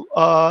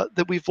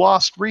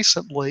lost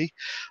recently.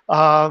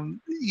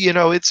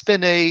 It's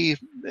been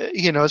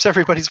as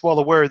everybody's well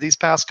aware, these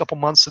past couple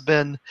months have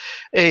been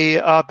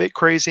a bit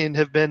crazy and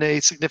have been a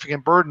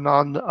significant burden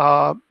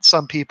on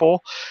some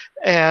people.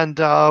 And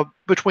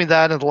between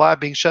that and the lab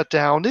being shut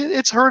down,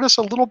 it's hurt us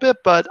a little bit,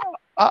 but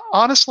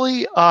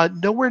honestly,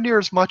 nowhere near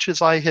as much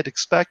as I had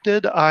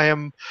expected. I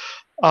am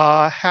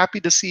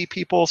happy to see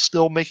people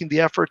still making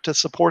the effort to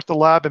support the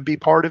lab and be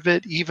part of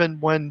it, even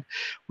when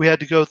we had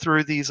to go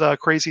through these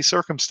crazy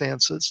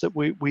circumstances that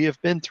we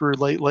have been through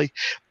lately.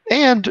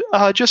 And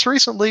just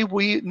recently,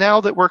 now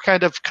that we're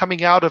kind of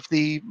coming out of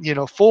the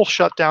full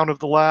shutdown of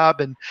the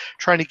lab and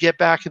trying to get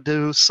back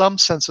into some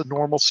sense of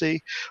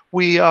normalcy,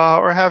 we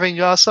are having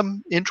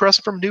some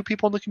interest from new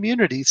people in the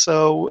community.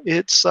 So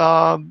it's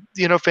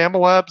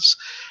Familab's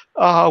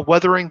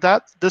weathering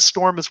this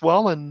storm as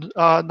well and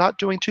not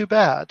doing too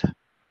bad.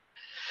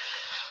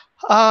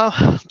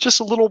 Just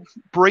a little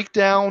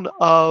breakdown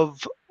of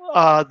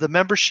the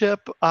membership.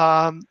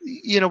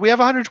 We have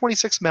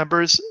 126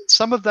 members.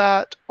 Some of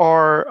those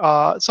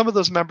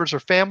members are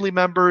family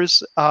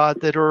members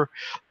that are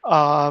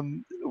our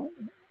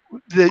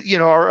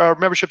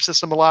membership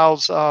system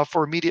allows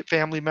for immediate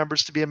family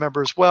members to be a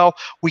member as well.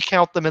 We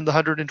count them in the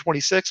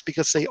 126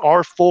 because they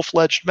are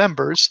full-fledged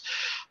members.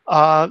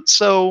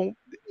 So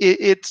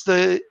it's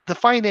the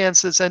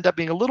finances end up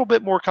being a little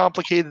bit more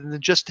complicated than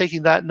just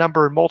taking that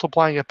number and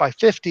multiplying it by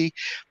 50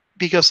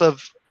 because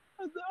of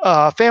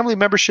family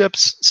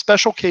memberships,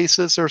 special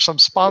cases. There are some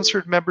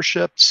sponsored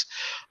memberships,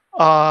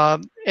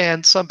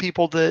 and some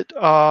people that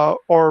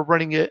are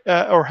running it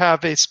or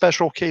have a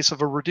special case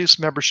of a reduced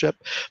membership.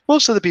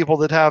 Most of the people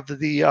that have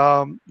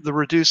the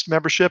reduced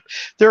membership,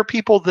 there are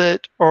people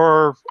that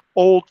are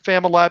old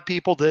Familab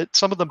people that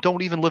some of them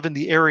don't even live in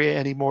the area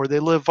anymore. They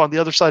live on the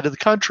other side of the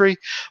country,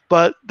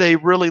 but they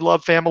really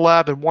love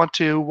Familab and want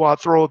to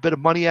throw a bit of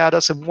money at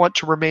us and want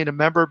to remain a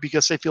member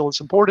because they feel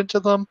it's important to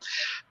them.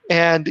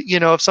 And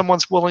if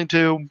someone's willing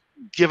to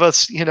give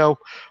us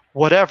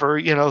whatever,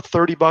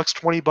 $30,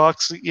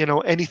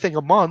 $20, anything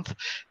a month,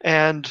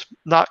 and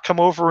not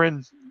come over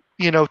and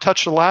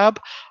touch the lab,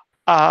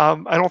 I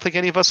don't think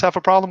any of us have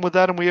a problem with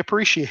that, and we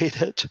appreciate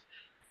it.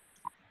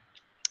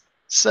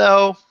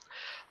 So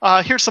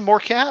Here's some more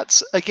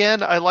cats.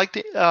 Again, I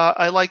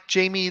like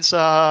Jamie's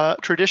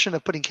tradition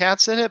of putting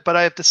cats in it, but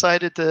I have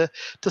decided to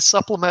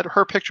supplement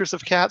her pictures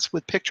of cats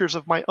with pictures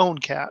of my own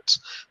cats.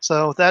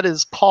 So that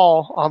is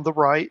Paul on the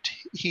right.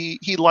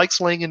 He likes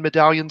laying in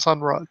medallions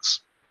on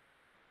rugs.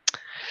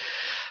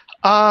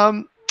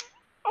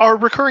 Our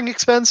recurring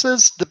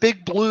expenses, the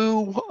big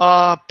blue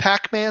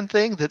Pac-Man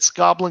thing that's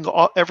gobbling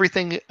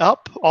everything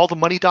up, all the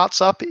money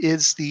dots up,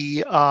 is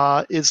the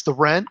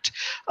rent.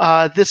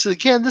 This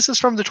is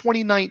from the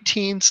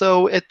 2019.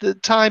 So at the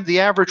time, the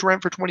average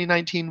rent for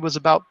 2019 was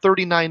about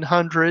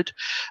 $3,900.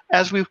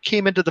 As we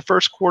came into the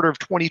first quarter of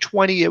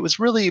 2020, it was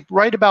really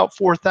right about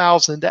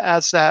 $4,000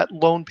 as that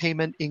loan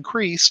payment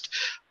increased.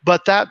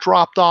 But that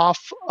dropped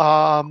off.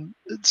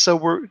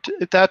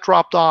 That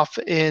dropped off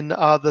in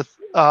the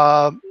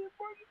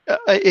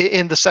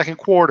second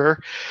quarter,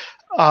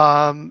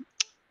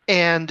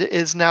 and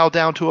is now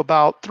down to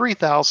about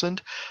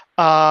 3,000.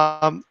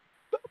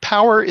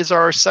 Power is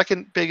our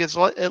second biggest.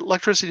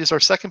 Electricity is our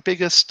second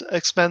biggest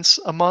expense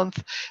a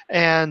month,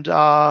 and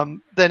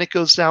then it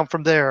goes down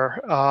from there.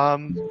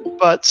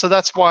 But so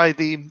that's why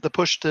the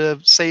push to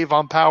save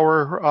on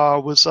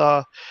power was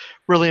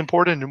really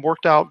important and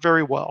worked out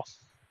very well.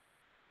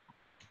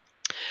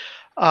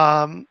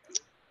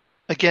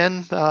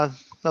 Again,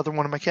 another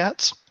one of my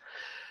cats.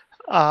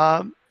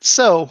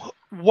 So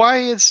why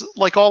is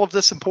all of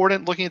this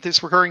important, looking at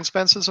these recurring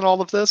expenses and all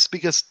of this?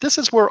 Because this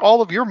is where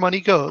all of your money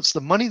goes.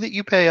 The money that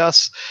you pay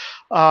us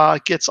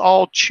gets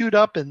all chewed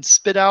up and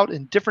spit out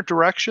in different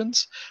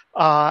directions.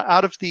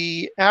 Out of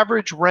the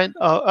average rent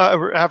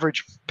or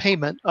average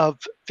payment of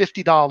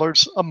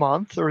 $50 a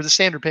month, or the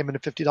standard payment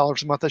of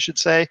 $50 a month, I should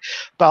say,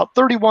 about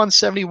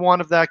 $31.71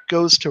 of that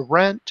goes to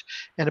rent,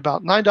 and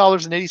about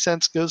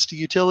 $9.80 goes to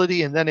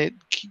utility, and then it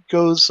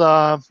goes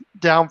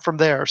down from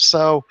there.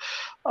 So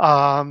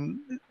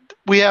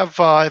we have,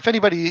 if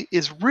anybody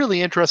is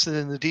really interested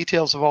in the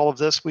details of all of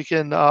this, we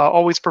can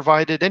always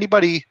provide it.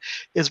 Anybody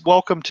is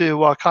welcome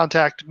to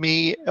contact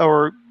me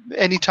or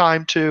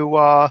anytime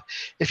to,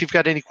 if you've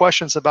got any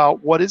questions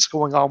about what is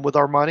going on with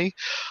our money.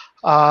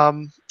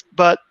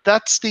 But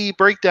that's the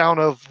breakdown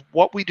of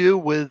what we do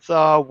with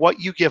what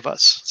you give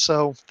us.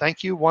 So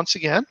thank you once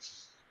again.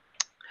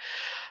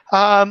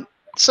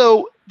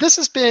 So this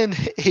has been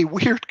a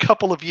weird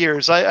couple of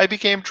years. I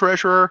became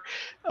treasurer,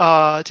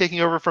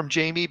 taking over from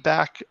Jamie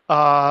back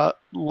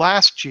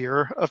last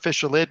year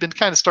officially. I'd been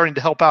kind of starting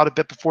to help out a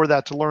bit before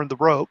that to learn the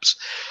ropes.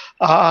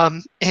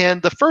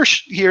 And the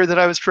first year that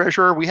I was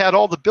treasurer, we had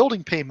all the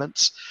building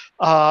payments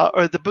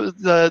or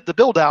the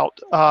build out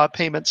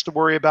payments to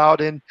worry about.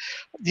 And,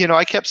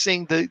 I kept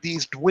seeing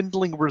these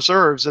dwindling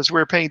reserves as we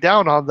were paying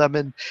down on them.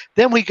 And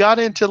then we got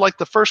into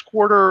the first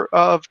quarter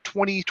of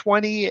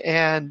 2020,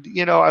 and,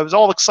 I was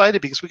all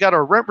excited because we got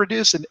our rent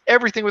reduced and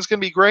everything was going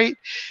to be great.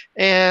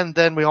 And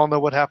then we all know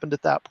what happened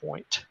at that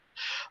point.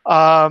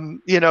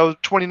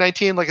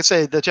 2019, like I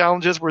say, the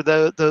challenges were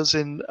those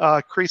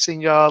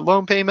increasing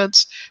loan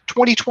payments.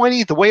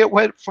 2020, the way it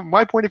went from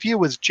my point of view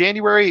was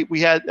January,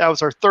 that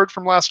was our third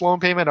from last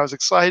loan payment. I was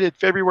excited.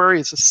 February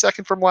is the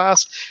second from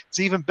last. It's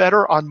even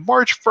better. On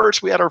March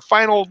 1st, we had our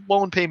final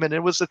loan payment.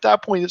 It was at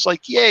that point, it's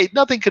like, yay,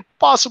 nothing could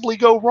possibly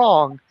go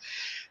wrong.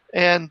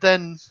 And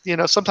then,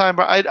 sometime,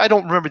 I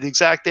don't remember the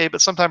exact day,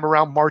 but sometime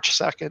around March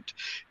 2nd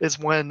is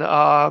when,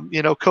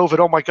 COVID,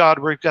 oh my God,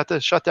 we've got to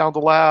shut down the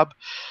lab.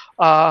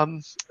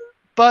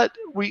 But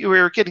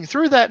we're getting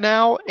through that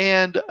now,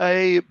 and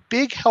a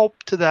big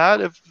help to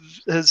that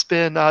has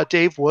been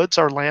Dave Woods,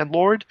 our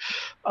landlord.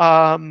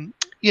 In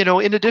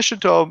addition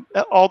to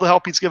all the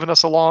help he's given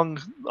us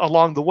along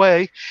the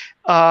way,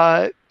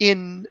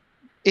 in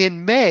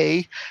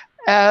May,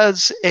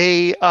 as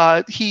he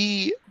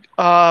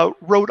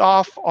wrote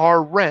off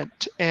our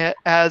rent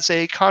as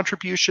a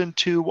contribution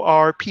to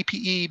our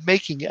PPE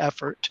making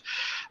effort.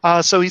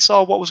 So he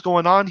saw what was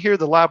going on here.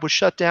 The lab was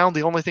shut down.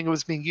 The only thing it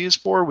was being used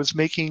for was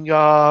making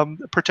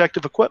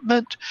protective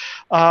equipment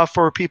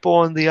for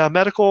people in the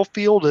medical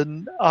field.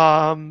 And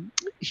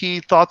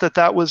he thought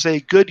that was a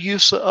good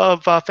use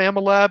of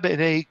Familab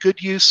and a good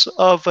use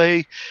of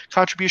a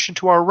contribution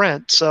to our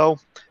rent. So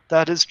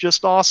that is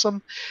just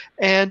awesome.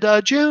 And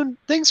June,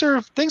 things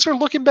are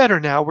looking better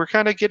now. We're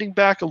kind of getting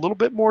back a little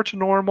bit more to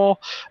normal.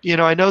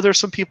 I know there's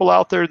some people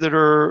out there that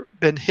are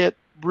been hit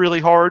really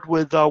hard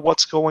with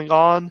what's going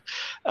on,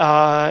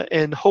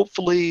 and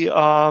hopefully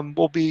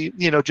we'll be,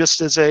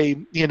 just as a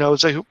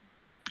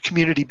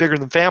community bigger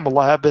than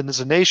Familab and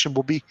as a nation,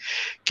 we'll be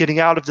getting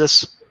out of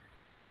this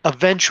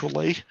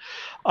eventually.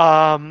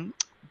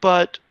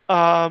 But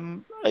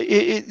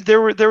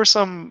there were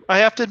some, I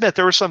have to admit,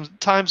 there were some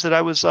times that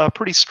I was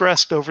pretty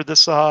stressed over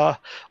this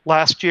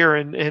last year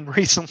and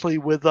recently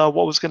with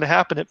what was going to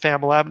happen at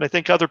Familab, and I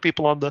think other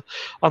people on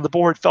the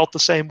board felt the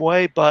same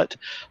way. But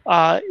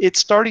it's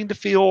starting to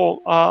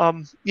feel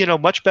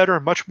much better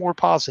and much more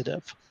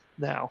positive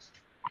now.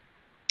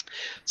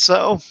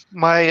 So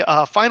my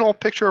final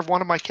picture of one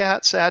of my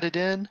cats added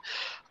in,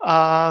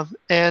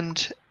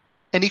 and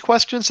any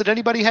questions that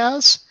anybody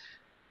has?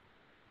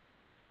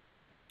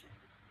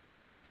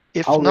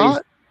 If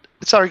not,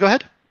 sorry, go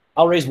ahead.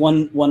 I'll raise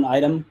one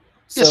item.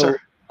 So, Yes, sir.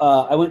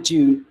 I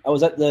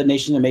was at the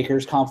Nation of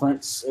Makers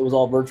conference. It was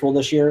all virtual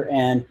this year,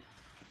 and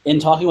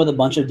in talking with a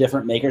bunch of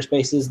different maker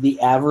spaces, the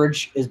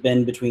average has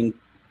been between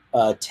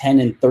 10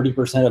 and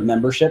 30% of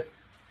membership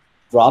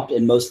dropped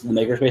in most of the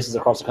maker spaces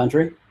across the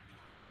country.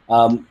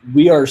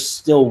 We are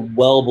still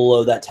well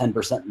below that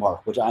 10%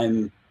 mark, which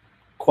I'm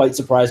quite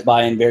surprised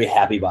by and very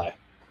happy by.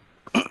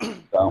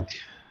 So.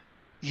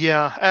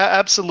 Yeah,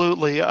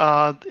 absolutely.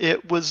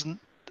 It was,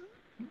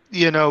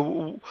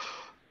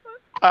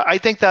 I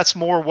think that's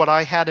more what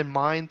I had in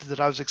mind that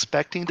I was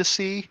expecting to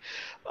see.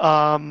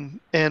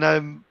 And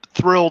I'm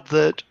thrilled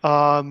that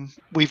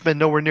we've been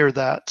nowhere near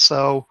that.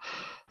 So,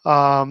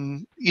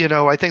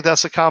 I think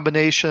that's a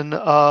combination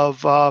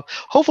of,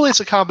 hopefully it's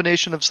a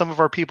combination of some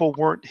of our people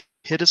weren't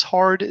hit as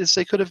hard as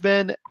they could have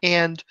been.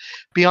 And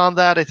beyond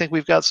that, I think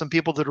we've got some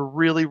people that are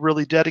really,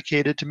 really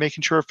dedicated to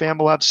making sure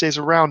Familab stays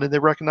around, and they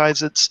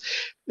recognize it's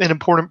an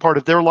important part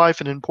of their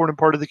life and an important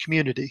part of the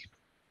community.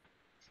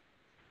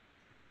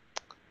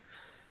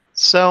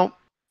 So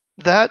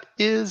that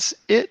is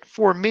it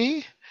for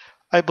me.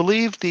 I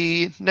believe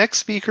the next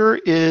speaker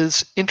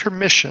is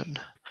Intermission.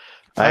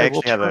 I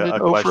actually have a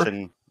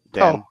question,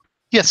 Dan. Oh,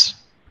 yes.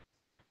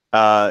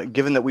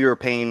 Given that we were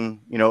paying,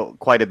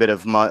 quite a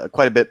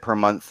bit per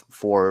month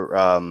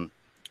for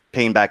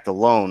paying back the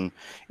loan,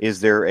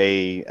 is there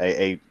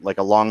a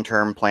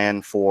long-term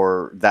plan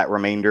for that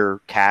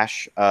remainder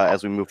cash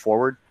as we move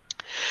forward?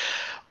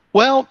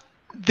 Well,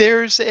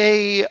 there's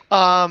the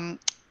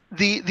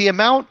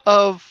amount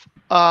of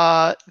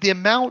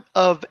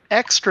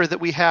extra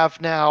that we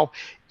have now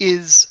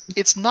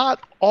it's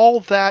not all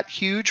that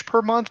huge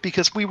per month,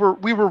 because we were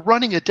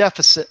running a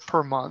deficit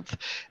per month,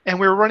 and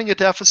we were running a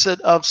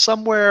deficit of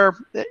somewhere,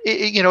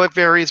 it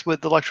varies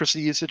with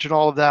electricity usage and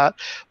all of that,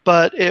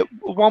 but at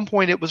one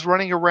point it was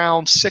running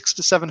around $600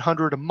 to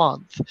 $700 a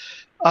month.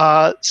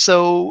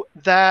 So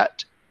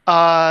that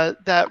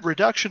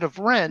reduction of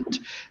rent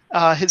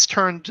has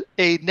turned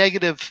a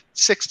negative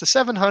 $600 to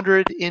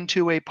 $700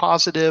 into a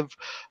positive,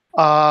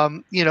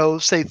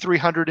 say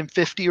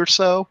 350 or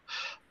so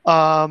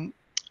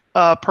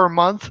per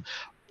month.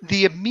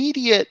 The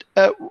immediate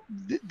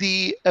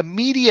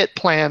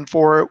plan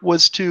for it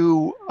was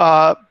to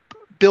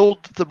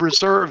build the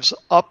reserves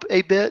up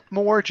a bit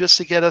more, just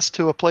to get us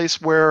to a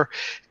place where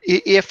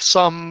if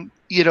some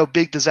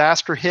big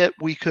disaster hit,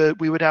 we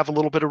would have a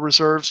little bit of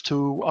reserves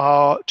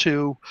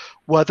to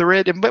weather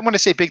it. And when I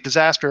say big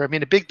disaster, I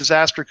mean a big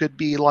disaster could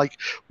be like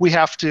we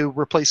have to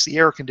replace the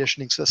air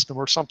conditioning system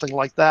or something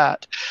like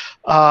that.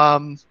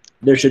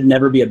 There should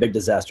never be a big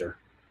disaster.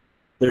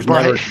 There's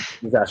never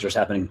disasters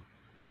happening.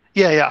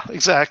 Yeah,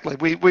 exactly.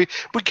 We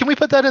can we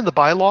put that in the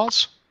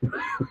bylaws?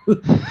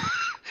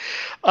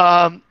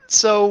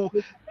 So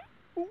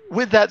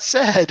with that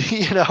said,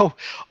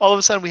 all of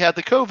a sudden we had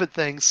the COVID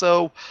thing.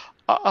 So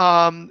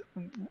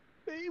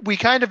we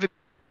kind of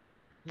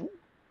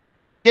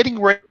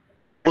getting ready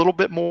a little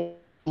bit more,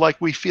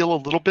 like we feel a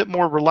little bit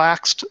more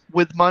relaxed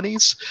with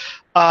monies.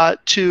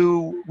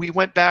 We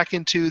went back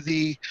into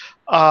the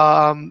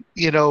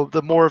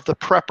the more of the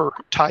prepper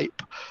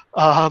type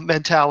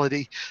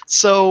mentality.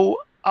 So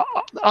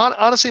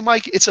honestly,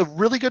 Mike, it's a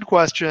really good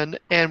question,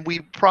 and we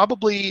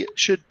probably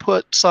should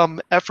put some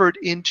effort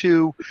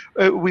into.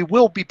 We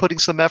will be putting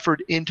some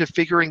effort into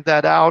figuring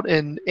that out,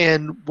 and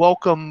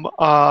welcome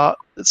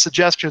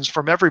suggestions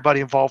from everybody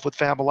involved with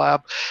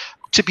Familab.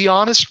 To be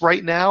honest,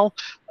 right now,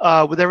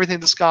 with everything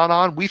that's gone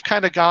on, we've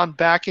kind of gone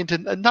back into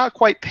not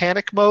quite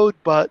panic mode,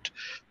 but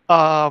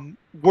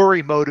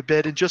worry mode a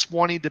bit, and just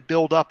wanting to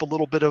build up a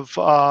little bit of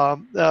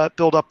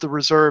build up the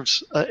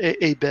reserves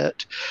a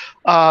bit.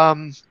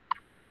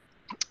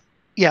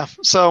 Yeah,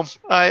 so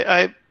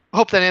I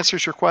hope that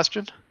answers your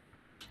question.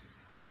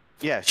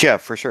 Yeah,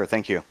 for sure.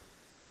 Thank you.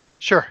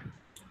 Sure.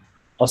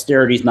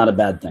 Austerity is not a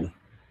bad thing.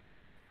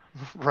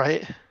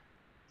 Right.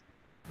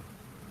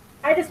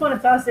 I just want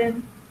to toss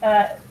in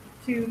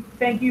to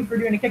thank you for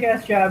doing a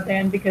kick-ass job,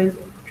 Dan, because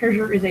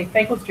treasurer is a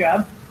thankless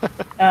job.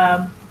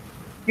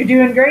 You're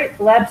doing great.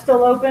 The lab's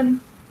still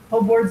open.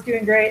 Whole board's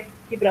doing great.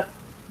 Keep it up.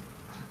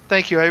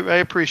 Thank you. I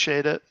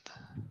appreciate it.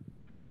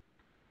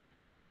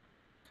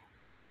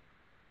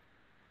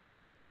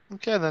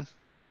 Okay, then.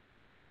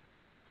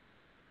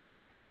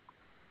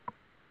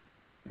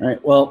 All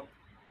right. Well,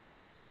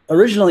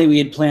 originally we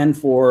had planned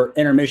for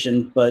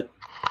intermission, but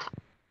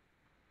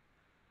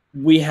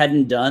we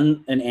hadn't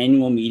done an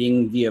annual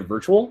meeting via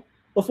virtual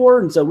before,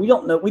 and so we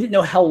didn't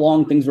know how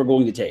long things were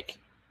going to take.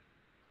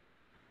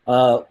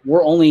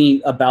 We're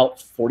only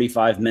about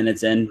 45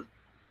 minutes in,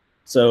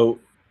 so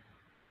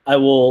I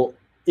will.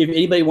 If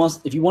anybody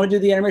wants, if you want to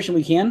do the intermission,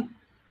 we can,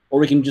 or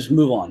we can just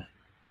move on.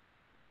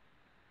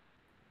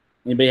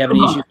 Anybody have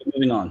any issues with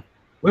moving on?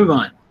 Move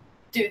on.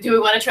 Do we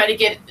want to try to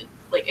get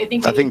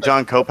I think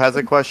John Cope has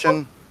a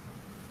question.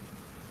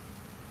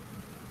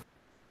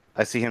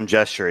 I see him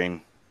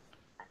gesturing.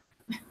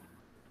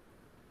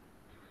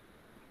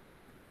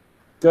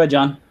 Go ahead,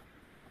 John.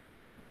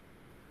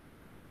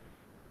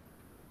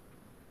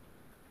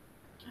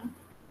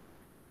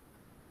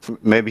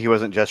 Maybe he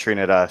wasn't gesturing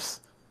at us.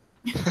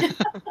 I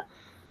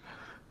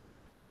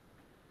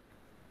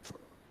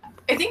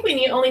think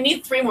we only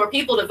need 3 more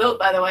people to vote,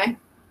 by the way.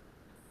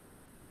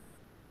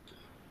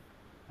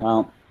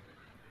 Well,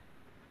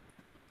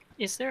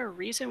 Is there a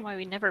reason why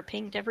we never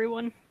pinged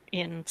everyone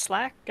in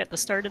Slack at the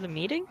start of the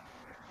meeting?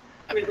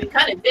 I mean, we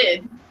kind of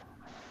did.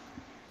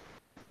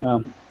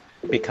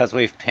 Because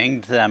we've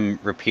pinged them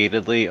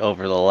repeatedly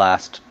over the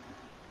last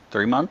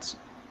 3 months,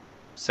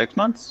 6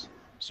 months.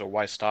 So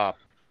why stop?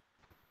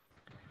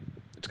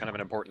 It's kind of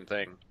an important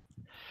thing.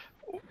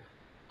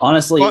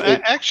 honestly, Well,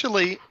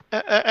 actually,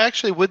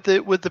 with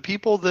the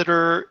people that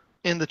are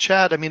in the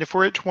chat, I mean, if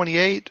we're at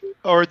 28,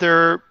 are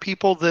there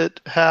people that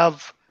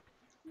have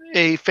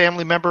a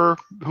family member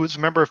who's a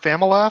member of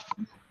Familab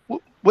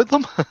with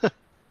them?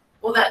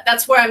 Well,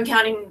 that's where I'm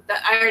counting.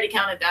 That I already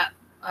counted that.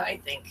 I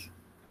think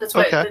that's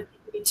why Okay.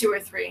 2 or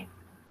 3.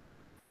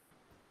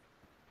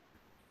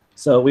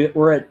 so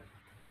we're at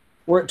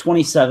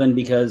 27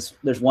 because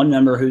there's one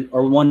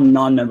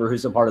non-member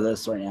who's a part of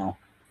this right now.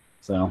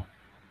 So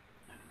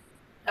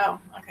Oh,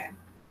 okay.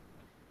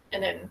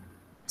 And then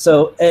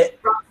so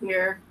Rob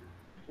here.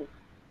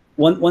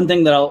 one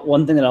thing that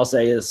I'll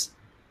say is,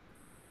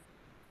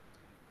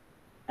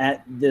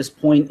 at this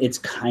point,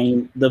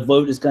 the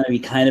vote is going to be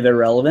kind of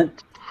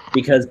irrelevant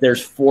because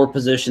there's 4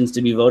 positions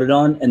to be voted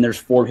on, and there's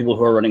 4 people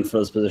who are running for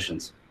those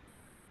positions.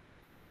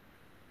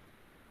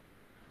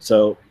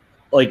 So,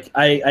 like,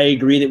 I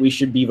agree that we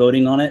should be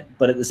voting on it,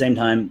 but at the same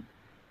time,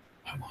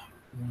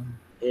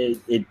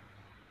 it's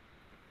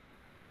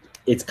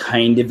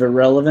kind of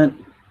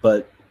irrelevant.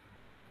 But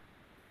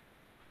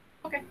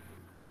Okay.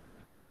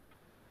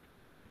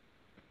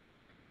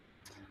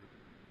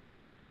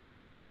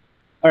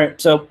 all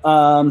right, so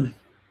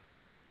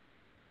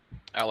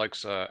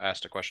Alex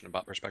asked a question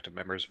about prospective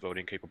members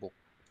voting capable.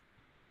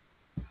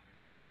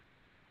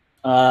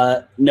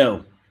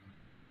 no.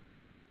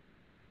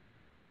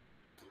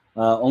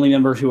 Only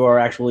members who are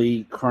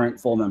actually current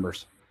full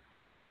members.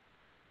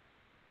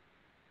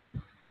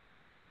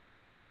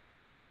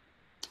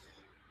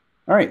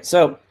 All right,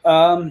 so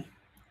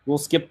we'll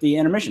skip the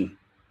intermission.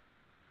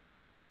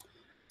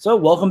 So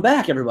welcome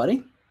back,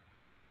 everybody.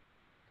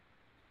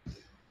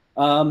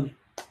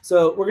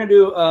 So we're going to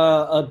do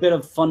a bit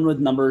of fun with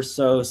numbers.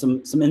 So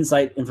some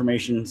insight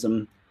information,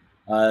 some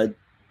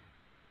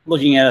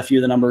looking at a few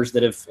of the numbers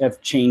that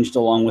have changed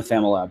along with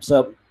Familab.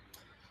 So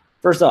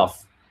first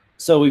off,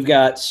 so we've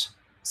got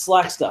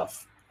Slack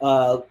stuff.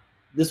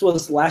 This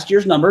was last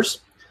year's numbers.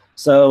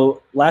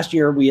 So last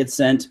year we had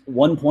sent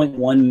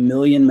 1.1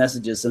 million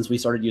messages since we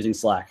started using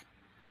Slack,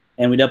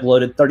 and we'd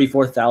uploaded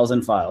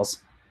 34,000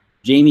 files.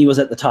 Jamie was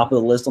at the top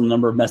of the list on the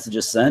number of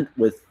messages sent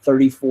with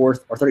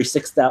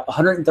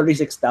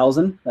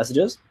 136,000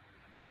 messages.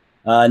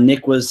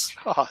 Nick was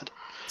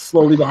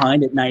slowly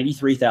behind at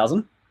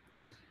 93,000.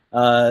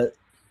 We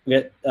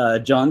got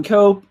John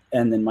Cope,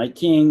 and then Mike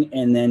King,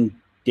 and then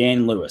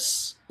Dan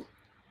Lewis,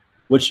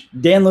 which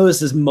Dan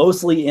Lewis is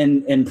mostly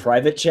in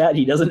private chat.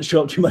 He doesn't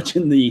show up too much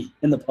in the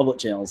public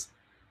channels,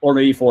 or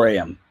maybe 4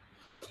 a.m.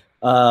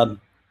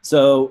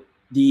 So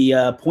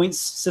the points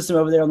system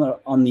over there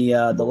on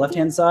the left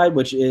hand side,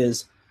 which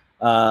is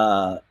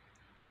the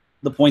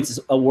points is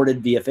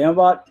awarded via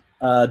Famibot.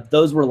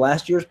 Those were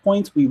last year's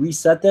points. We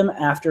reset them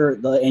after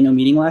the annual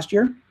meeting last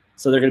year,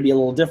 so they're going to be a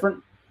little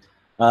different.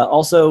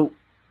 Also,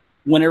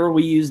 whenever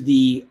we use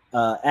the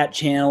at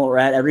channel or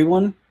at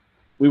everyone,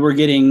 we were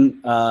getting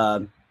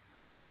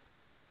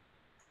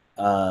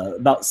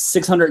about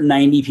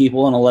 690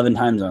 people in 11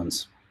 time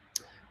zones.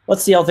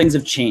 Let's see how things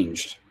have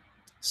changed.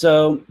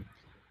 So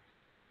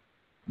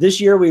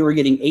this year we were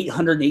getting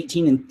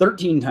 818 in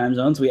 13 time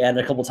zones. We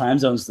added a couple time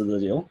zones to the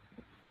deal.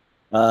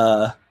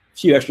 A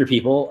few extra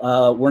people.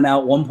 We're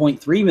now at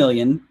 1.3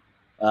 million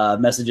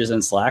messages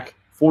in Slack,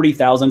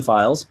 40,000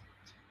 files.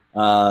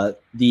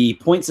 The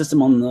point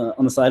system on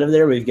the side over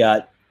there, we've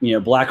got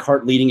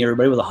Blackheart leading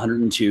everybody with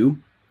 102,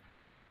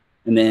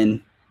 and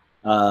then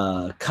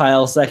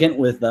Kyle second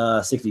with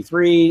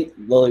 63.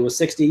 Lily was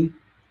 60.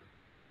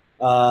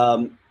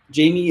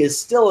 Jamie is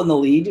still in the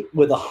lead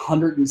with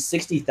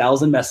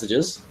 160,000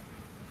 messages.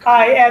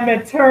 I am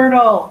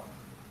eternal.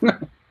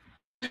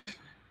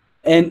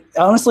 And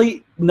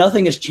honestly,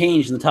 nothing has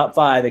changed in the top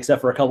 5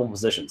 except for a couple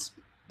positions.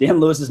 Dan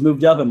Lewis has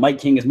moved up and Mike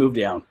King has moved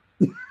down.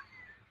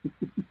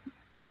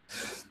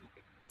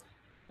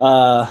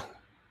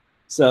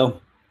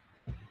 So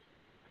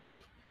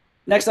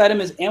next item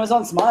is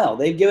Amazon Smile.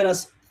 They've given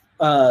us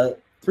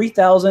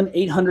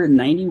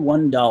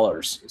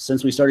 $3,891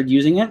 since we started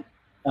using it.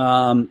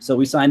 So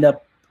we signed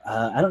up.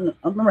 I don't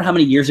remember how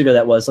many years ago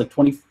that was, like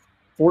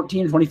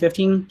 2014,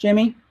 2015,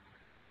 Jamie,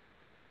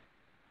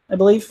 I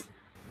believe.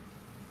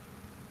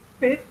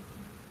 15?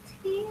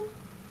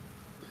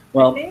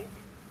 Well, I think?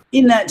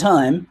 in that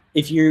time,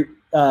 if you're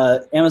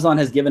Amazon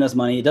has given us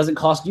money, it doesn't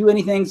cost you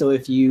anything. So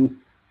if you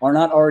are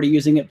not already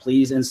using it,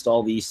 please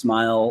install the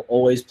Smile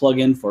Always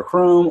plugin for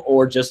Chrome,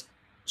 or just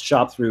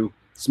shop through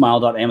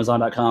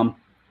smile.amazon.com.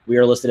 We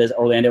are listed as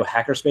Orlando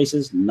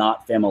Hackerspaces,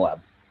 not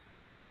Familab.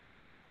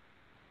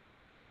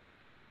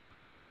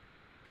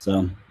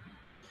 So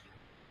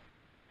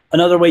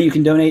Another way you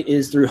can donate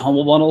is through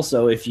Humble Bundle.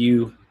 So if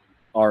you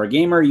are a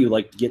gamer, you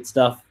like to get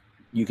stuff,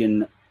 you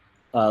can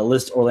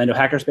list Orlando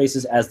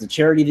Hackerspaces as the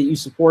charity that you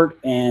support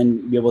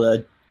and be able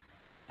to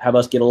have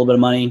us get a little bit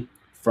of money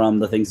from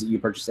the things that you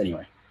purchase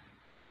anyway.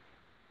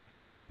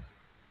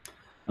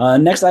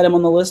 Next item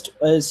on the list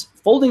is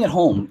folding at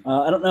home.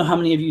 I don't know how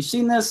many of you have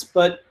seen this,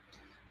 but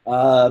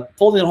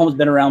folding at home has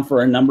been around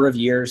for a number of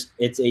years.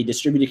 It's a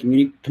distributed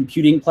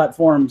computing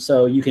platform,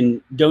 so you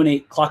can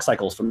donate clock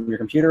cycles from your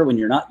computer when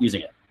you're not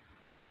using it.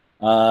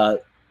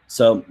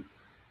 So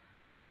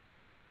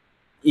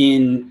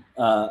in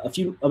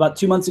about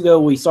 2 months ago,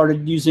 we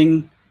started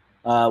using,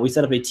 we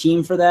set up a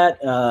team for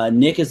that.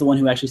 Nick is the one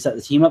who actually set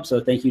the team up,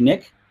 so thank you,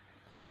 Nick.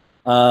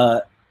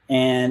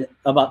 And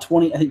about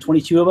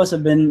 22 of us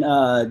have been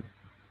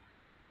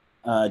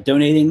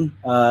donating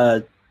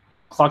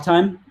clock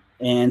time.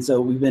 And so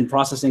we've been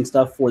processing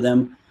stuff for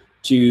them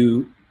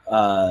to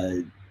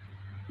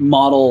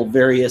model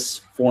various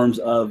forms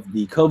of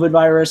the COVID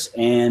virus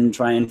and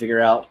try and figure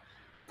out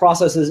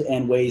processes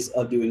and ways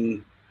of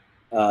doing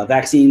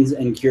vaccines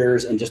and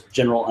cures and just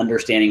general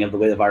understanding of the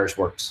way the virus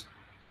works.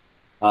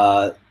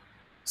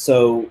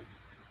 So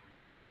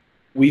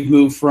we've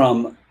moved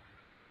from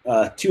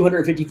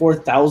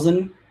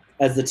 254,000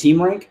 as the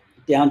team rank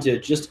down to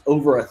just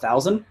over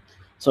 1,000.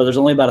 So there's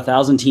only about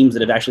 1,000 teams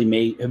that have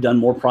actually have done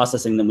more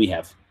processing than we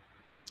have.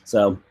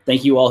 So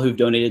thank you all who've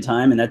donated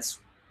time, and that's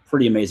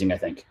pretty amazing, I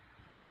think.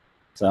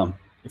 So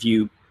if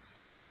you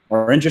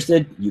are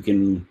interested, you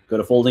can go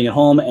to Folding at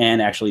Home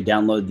and actually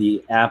download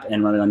the app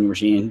and run it on your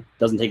machine. It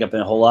doesn't take up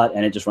a whole lot,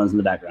 and it just runs in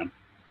the background.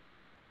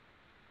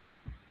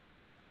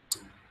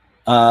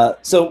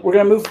 So we're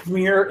going to move from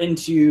here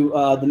into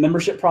the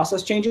membership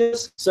process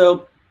changes.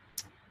 So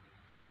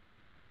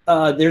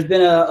there's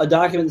been a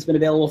document that's been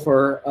available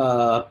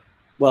for,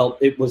 well,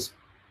 it was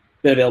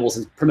been available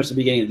since pretty much the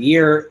beginning of the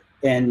year,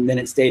 and then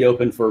it stayed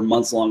open for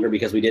months longer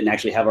because we didn't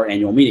actually have our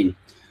annual meeting.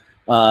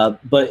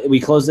 But we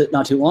closed it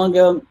not too long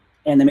ago,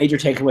 and the major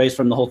takeaways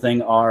from the whole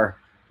thing are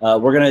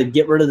we're going to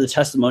get rid of the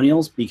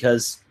testimonials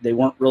because they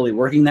weren't really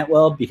working that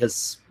well,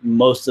 because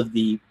most of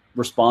the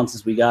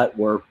responses we got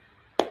were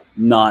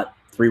not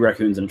 3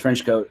 raccoons in a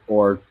trench coat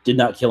or did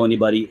not kill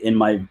anybody in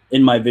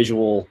my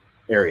visual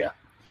area.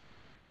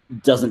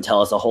 Doesn't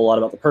tell us a whole lot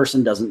about the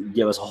person, doesn't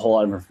give us a whole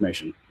lot of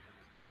information.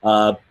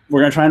 We're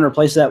going to try and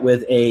replace that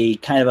with a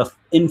kind of a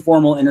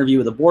informal interview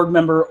with a board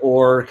member,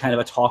 or kind of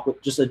a talk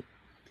with just to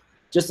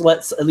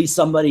let at least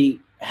somebody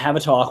have a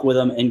talk with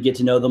them and get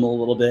to know them a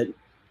little bit,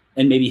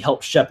 and maybe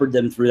help shepherd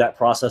them through that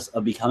process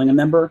of becoming a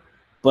member,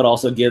 but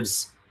also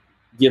gives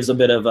a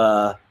bit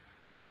of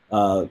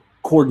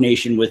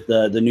coordination with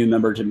the new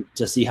member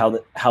to see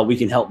how we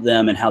can help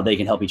them and how they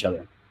can help each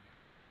other.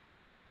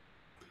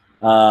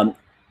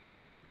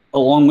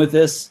 Along with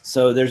this,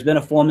 so there's been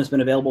a form that's been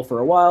available for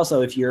a while.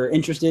 So if you're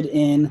interested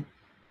in,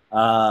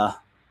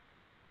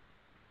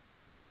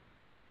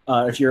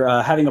 if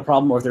you're having a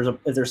problem, or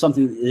if there's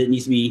something that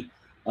needs to be,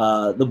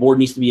 the board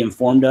needs to be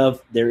informed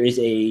of, there is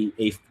a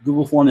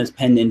Google form that's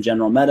penned in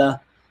General Meta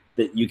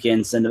that you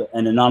can send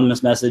an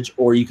anonymous message,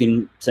 or you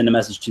can send a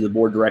message to the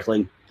board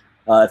directly.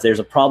 If there's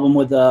a problem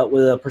with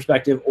a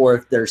perspective, or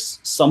if there's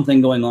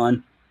something going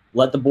on,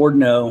 let the board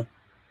know.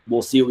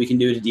 We'll see what we can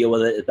do to deal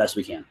with it as best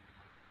we can.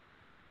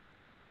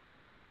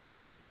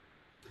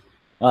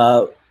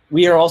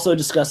 We are also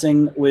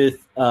discussing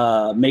with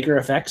Maker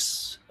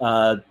Effects.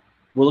 We're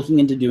looking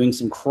into doing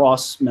some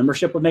cross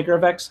membership with Maker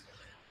Effects.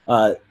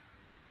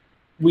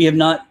 We have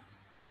not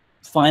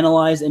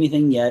finalized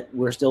anything yet.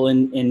 We're still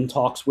in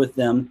talks with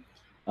them.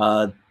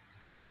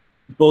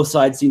 Both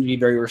sides seem to be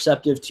very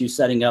receptive to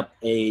setting up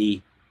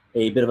a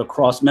bit of a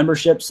cross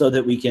membership, so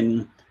that we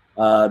can,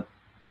 all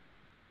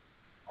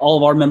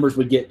of our members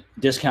would get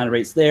discounted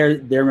rates there.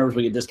 Their members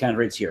would get discounted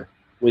rates here.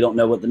 We don't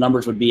know what the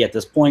numbers would be at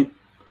this point,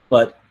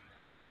 but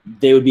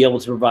they would be able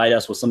to provide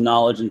us with some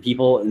knowledge and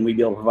people, and we'd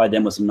be able to provide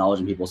them with some knowledge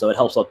and people. So it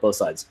helps out both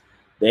sides.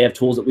 They have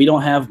tools that we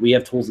don't have. We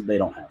have tools that they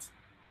don't have.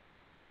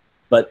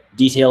 But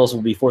details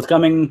will be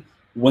forthcoming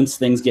once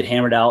things get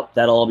hammered out.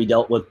 That'll all be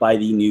dealt with by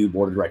the new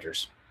board of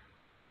directors.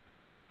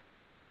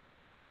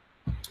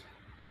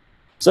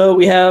 So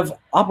we have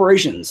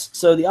operations.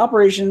 So the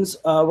operations,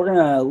 we're going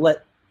to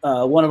let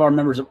one of our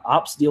members of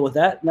ops deal with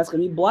that, and that's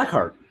going to be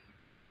Blackheart.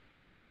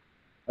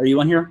 Are you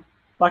on here,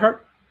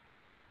 Blackheart?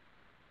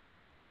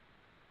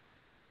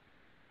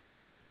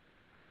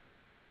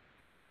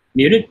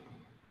 Muted?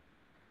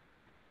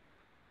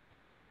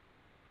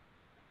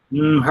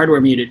 Hardware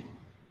muted.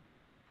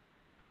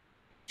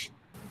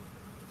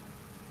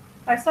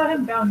 I saw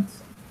him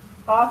bounce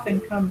off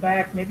and come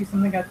back. Maybe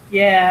something got,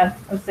 yeah,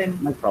 I was saying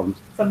No problems.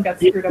 something got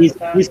screwed up with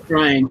that. He's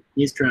trying.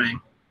 He's trying.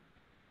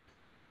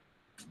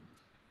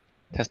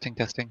 Testing,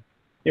 testing.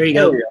 There you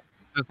go.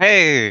 Oh,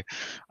 hey,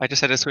 I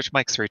just had to switch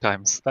mics 3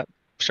 times. That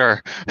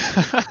sure.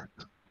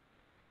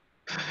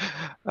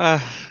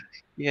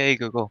 Yay,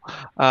 Google.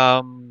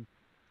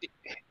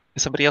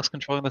 Is somebody else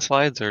controlling the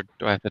slides, or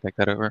do I have to take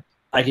that over?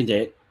 I can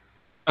take it.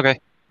 Okay,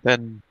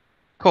 then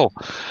cool.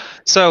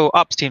 So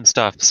ops team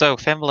stuff. So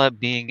Familab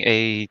being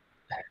a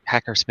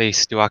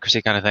hackerspace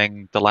bureaucracy kind of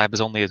thing. The lab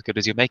is only as good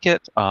as you make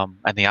it,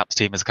 and the ops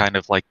team is kind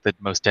of like the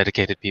most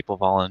dedicated people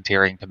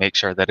volunteering to make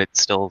sure that it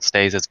still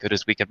stays as good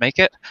as we can make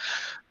it.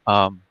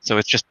 So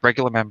it's just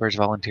regular members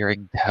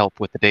volunteering to help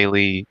with the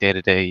daily,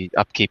 day-to-day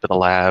upkeep of the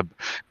lab,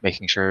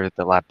 making sure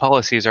the lab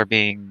policies are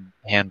being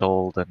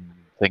handled and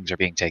things are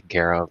being taken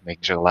care of,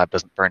 making sure the lab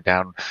doesn't burn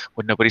down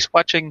when nobody's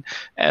watching,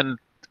 and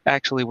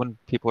actually when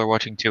people are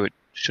watching too, it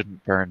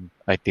shouldn't burn,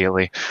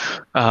 ideally.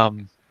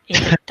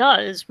 If it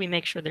does, we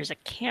make sure there's a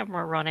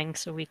camera running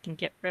so we can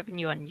get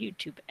revenue on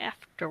YouTube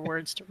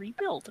afterwards to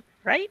rebuild,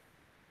 right?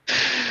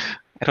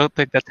 I don't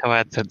think that's how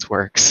AdSense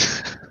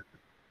works,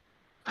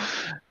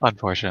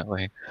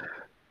 unfortunately.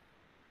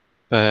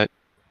 But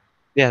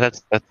yeah,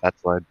 that's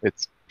what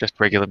it's just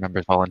regular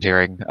members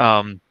volunteering.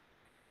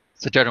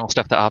 So general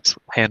stuff that Ops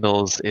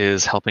handles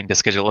is helping to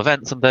schedule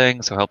events and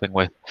things. So helping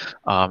with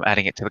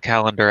adding it to the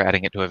calendar,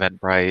 adding it to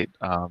Eventbrite,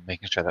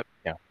 making sure that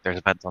there's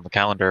events on the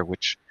calendar,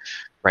 which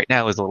right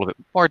now is a little bit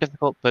more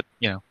difficult, but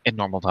in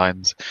normal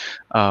times.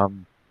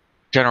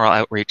 General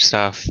outreach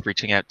stuff,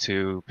 reaching out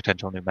to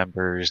potential new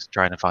members,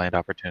 trying to find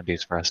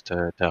opportunities for us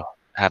to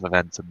have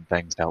events and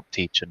things to help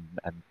teach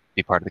and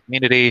be part of the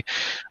community.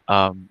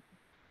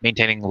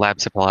 Maintaining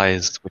lab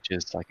supplies, which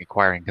is like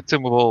acquiring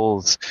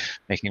consumables,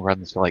 making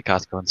runs to like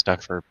Costco and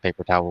stuff for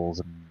paper towels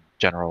and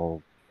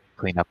general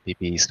cleanup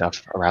PPE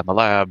stuff around the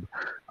lab,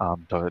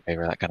 toilet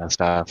paper, that kind of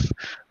stuff.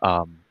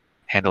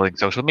 Handling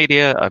social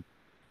media,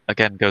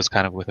 again, goes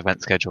kind of with event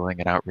scheduling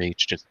and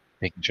outreach, just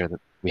making sure that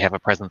we have a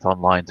presence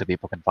online so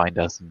people can find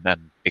us and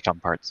then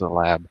become parts of the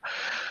lab.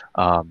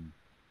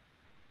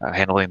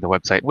 Handling the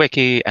website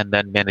wiki, and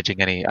then managing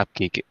any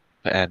upkeep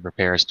and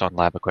repairs on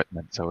lab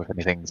equipment. So if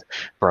anything's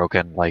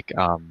broken, like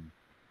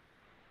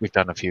we've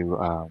done a few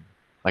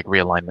like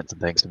realignments and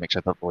things to make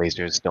sure that the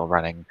laser is still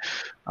running,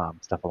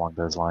 stuff along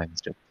those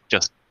lines.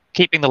 Just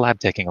keeping the lab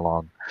ticking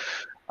along.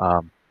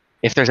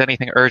 If there's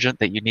anything urgent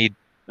that you need,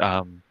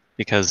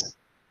 because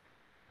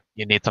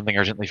you need something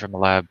urgently from the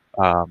lab,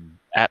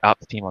 at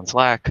ops team on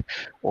Slack,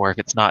 or if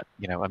it's not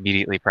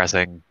immediately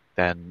pressing,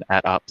 then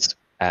at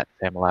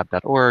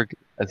ops@familab.org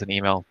as an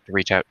email to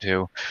reach out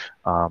to.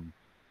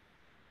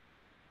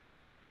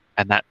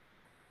 And that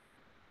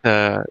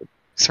the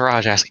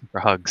Siraj asking for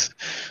hugs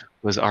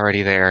was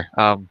already there.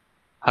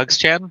 Hugs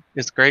Chan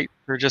is great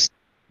for just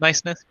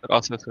niceness, but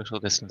also social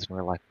distance in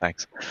real life.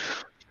 Thanks.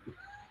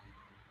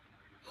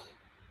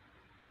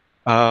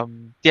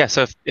 Yeah,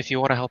 so if you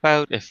want to help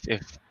out, if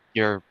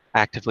you're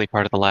actively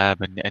part of the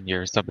lab and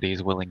you're somebody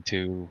who's willing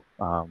to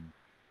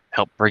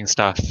help bring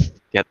stuff,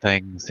 get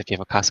things, if you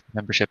have a Costco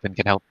membership and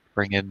can help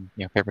bring in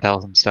paper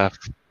towels and stuff,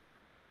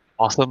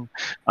 awesome.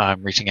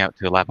 Reaching out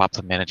to Lab Ops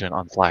and Management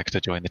on Slack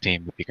to join the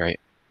team would be great.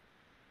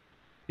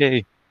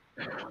 Yay.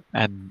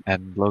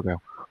 And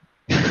logo.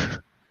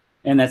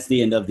 And that's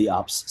the end of the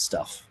ops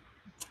stuff.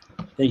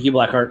 Thank you,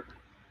 Blackheart.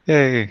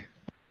 Yay.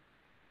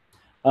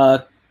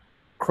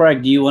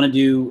 Craig, do you want to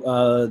do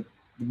the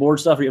board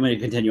stuff, or you want me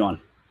to continue on?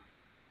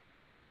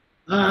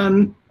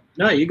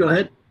 No, you go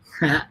ahead.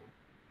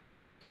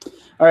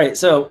 All right,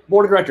 so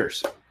board of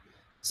directors.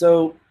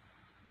 So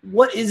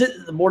what is it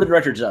that the board of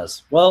directors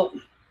does? Well,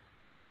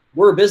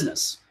 we're a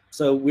business,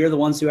 so we're the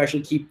ones who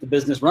actually keep the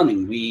business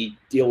running. We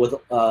deal with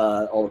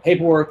all the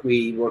paperwork.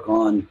 We work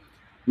on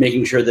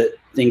making sure that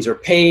things are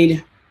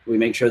paid. We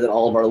make sure that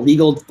all of our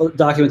legal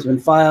documents have been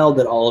filed,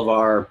 that all of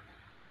our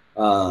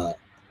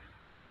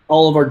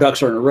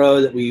ducks are in a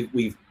row, that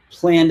we've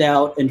planned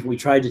out, and we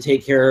tried to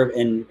take care of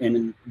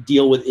and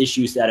deal with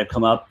issues that have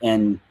come up,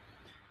 and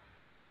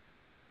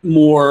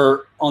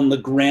more on the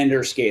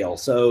grander scale.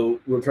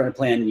 So we're trying to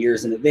plan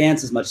years in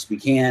advance as much as we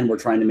can. We're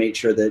trying to make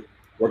sure that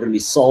we're going to be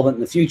solvent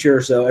in the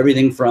future. So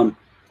everything from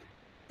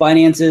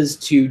finances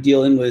to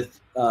dealing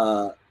with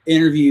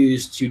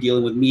interviews to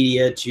dealing with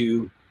media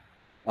to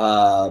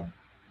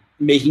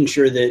making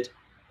sure that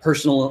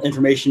personal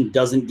information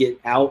doesn't get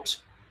out.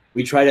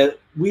 We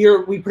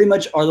pretty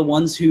much are the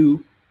ones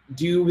who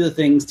do the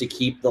things to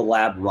keep the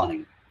lab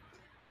running.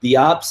 The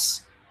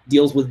ops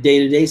deals with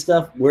day-to-day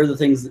stuff. We're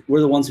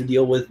the ones who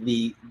deal with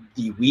the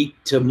week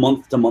to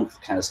month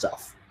kind of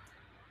stuff.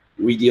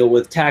 We deal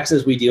with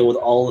taxes. We deal with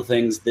all the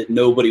things that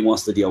nobody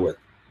wants to deal with.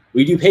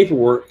 We do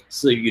paperwork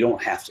so you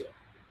don't have to.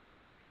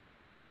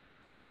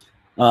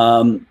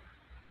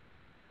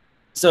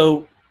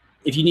 So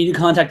if you need to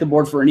contact the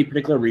board for any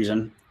particular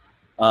reason,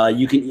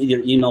 you can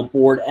either email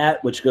board@,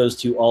 which goes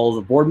to all of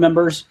the board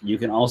members. You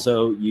can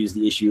also use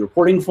the issue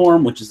reporting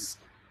form, which is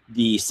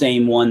the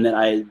same one that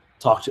I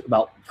talked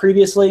about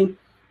previously.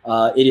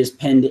 It is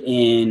penned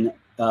in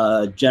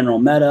general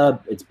meta.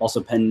 It's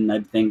also penned in,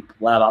 I think,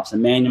 lab ops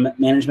and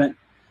management.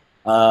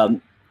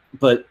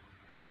 But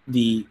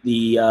the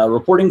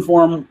reporting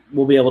form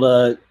will be able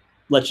to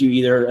let you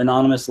either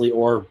anonymously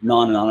or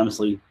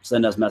non-anonymously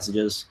send us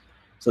messages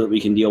so that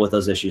we can deal with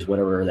those issues,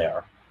 whatever they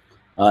are.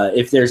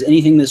 If there's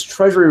anything that's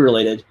treasury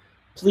related,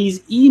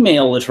 please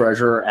email the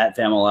treasurer at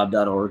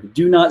familab.org.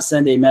 Do not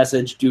send a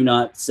message. Do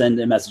not send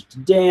a message to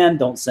Dan.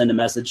 Don't send a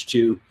message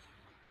to,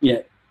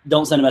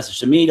 don't send a message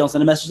to me. Don't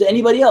send a message to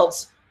anybody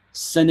else.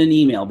 send an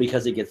email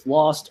because it gets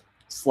lost.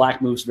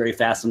 Slack moves very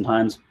fast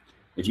sometimes.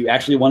 If you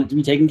actually want it to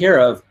be taken care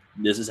of,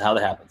 this is how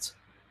that happens.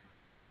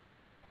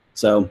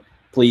 So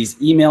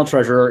please email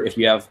treasurer if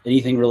you have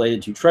anything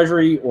related to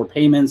treasury or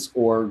payments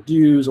or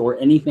dues or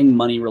anything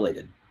money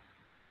related.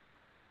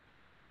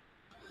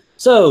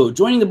 So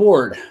joining the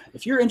board.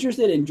 If you're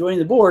interested in joining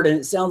the board and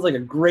it sounds like a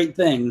great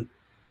thing,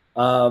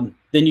 then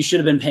you should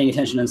have been paying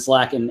attention in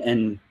Slack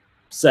and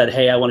said,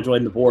 hey, I want to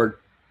join the board,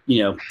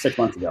 6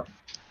 months ago.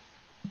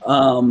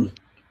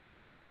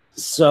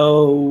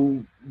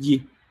 So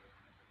you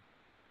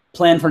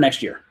plan for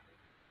next year.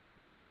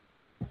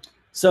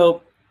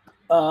 So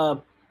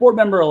board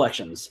member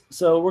elections.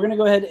 So we're going to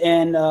go ahead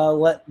and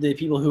let the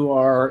people who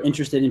are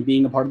interested in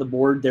being a part of the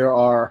board, there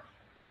are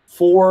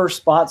 4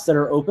 spots that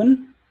are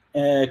open.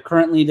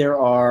 Currently, there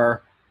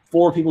are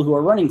 4 people who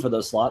are running for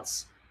those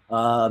slots.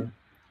 The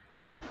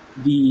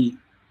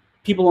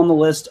people on the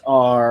list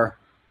are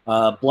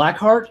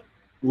Blackheart,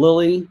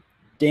 Lily,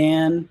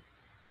 Dan,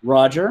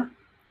 Roger.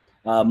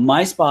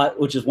 My spot,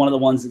 which is one of the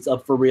ones that's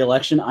up for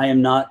re-election,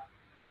 I'm not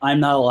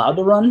allowed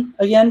to run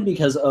again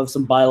because of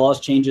some bylaws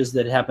changes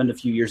that happened a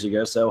few years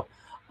ago. So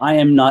I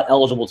am not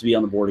eligible to be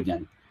on the board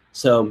again.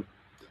 So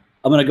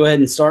I'm going to go ahead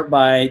and start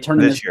by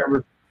turning this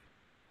over.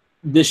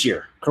 This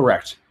year,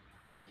 correct.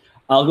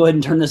 I'll go ahead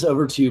and turn this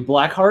over to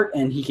Blackheart,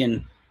 and he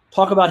can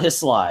talk about his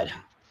slide.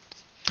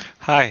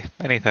 Hi,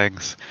 many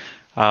things.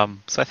 So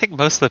I think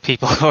most of the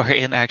people who are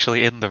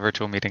actually in the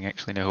virtual meeting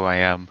actually know who I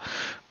am,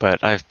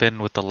 but I've been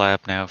with the lab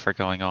now for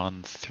going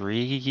on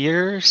 3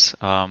 years.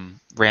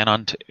 Ran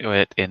onto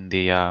it in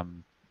the, I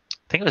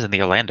think it was in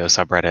the Orlando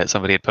subreddit.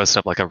 Somebody had posted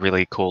up like a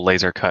really cool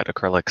laser cut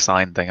acrylic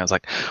sign thing. I was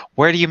like,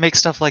 where do you make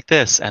stuff like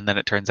this? And then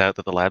it turns out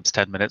that the lab's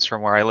 10 minutes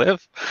from where I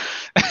live.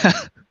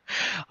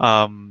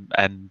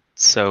 And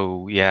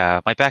so,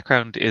 yeah, my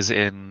background is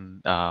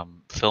in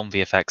film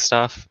VFX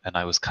stuff, and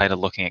I was kind of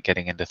looking at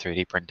getting into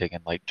 3D printing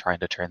and like trying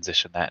to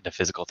transition that into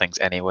physical things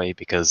anyway,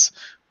 because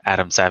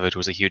Adam Savage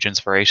was a huge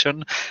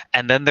inspiration.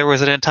 And then there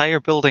was an entire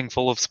building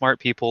full of smart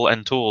people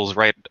and tools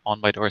right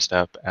on my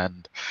doorstep,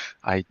 and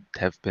I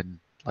have been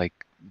like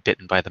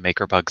bitten by the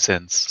maker bug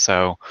since.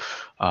 So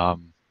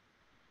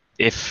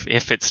if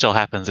it still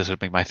happens, this would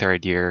be my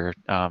 3rd year,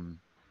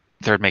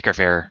 3rd Maker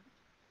Faire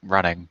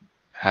running,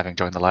 having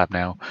joined the lab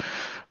now.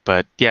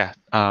 But yeah,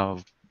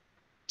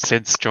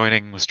 since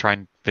joining,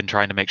 been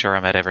trying to make sure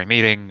I'm at every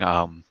meeting.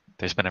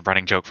 There's been a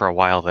running joke for a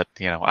while that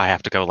I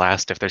have to go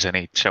last if there's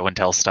any show and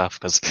tell stuff,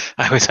 because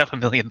I always have a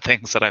million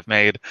things that I've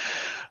made.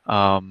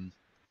 I've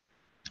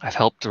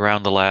helped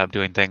around the lab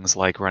doing things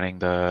like running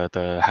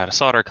the How to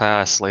Solder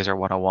class, Laser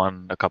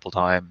 101 a couple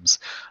times.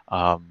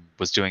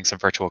 Was doing some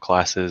virtual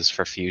classes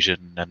for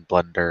Fusion and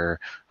Blender.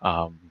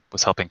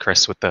 Was helping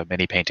Chris with the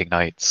mini painting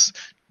nights.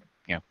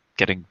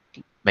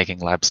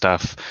 Making lab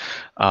stuff,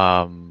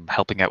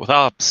 helping out with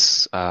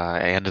ops.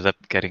 I ended up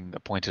getting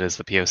appointed as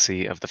the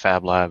POC of the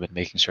Fab Lab and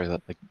making sure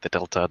that like the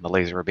Delta and the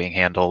laser were being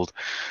handled.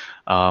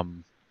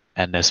 And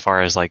as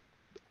far as like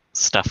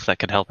stuff that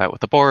can help out with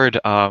the board,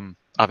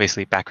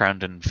 obviously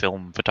background in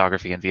film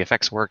photography and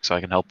VFX work, so I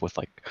can help with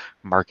like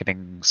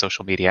marketing,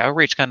 social media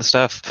outreach kind of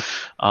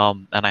stuff.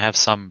 And I have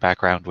some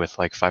background with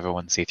like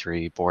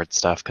 501c3 board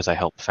stuff because I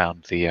helped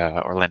found the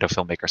Orlando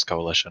Filmmakers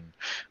Coalition,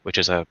 which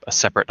is a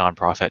separate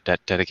nonprofit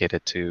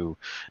dedicated to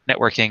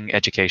networking,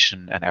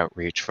 education, and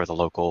outreach for the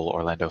local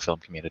Orlando film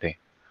community.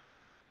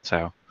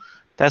 So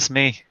that's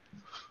me.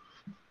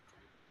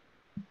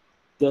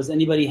 Does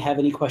anybody have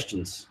any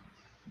questions?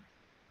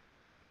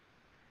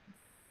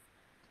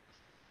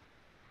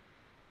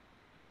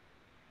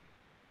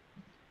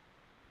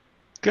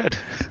 Good.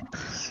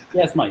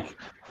 Yes, Mike.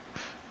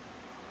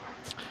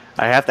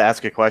 I have to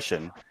ask a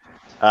question.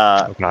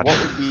 What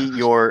would be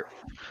your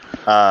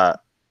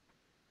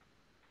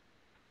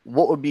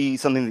what would be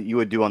something that you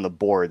would do on the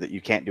board that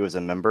you can't do as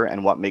a member,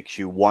 and what makes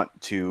you want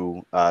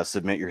to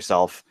submit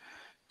yourself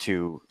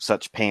to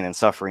such pain and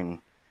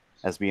suffering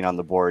as being on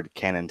the board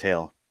can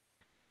entail?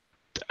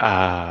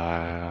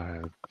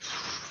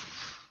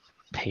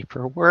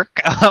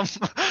 Paperwork.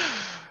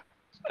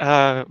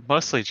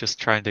 Mostly just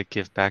trying to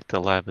give back to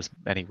the lab as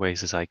many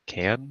ways as I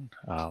can.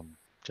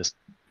 Just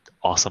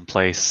awesome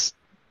place,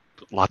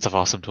 lots of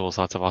awesome tools,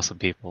 lots of awesome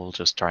people,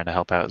 just trying to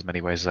help out as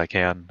many ways as I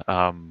can.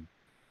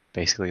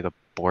 Basically, the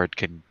board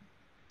can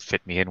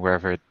fit me in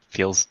wherever it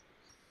feels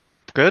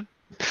good.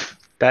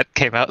 That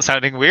came out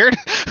sounding weird.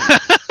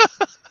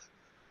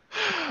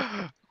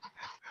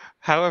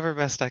 However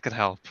best I can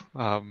help.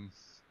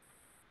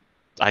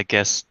 I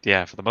guess,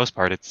 yeah, for the most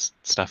part, it's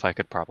stuff I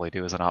could probably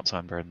do as an ops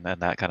member and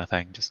that kind of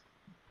thing. Just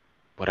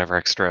whatever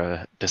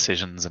extra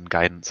decisions and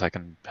guidance I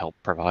can help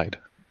provide.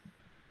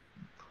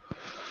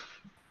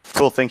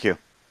 Cool, thank you.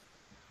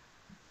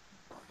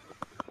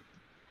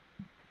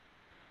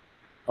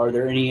 Are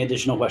there any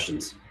additional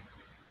questions?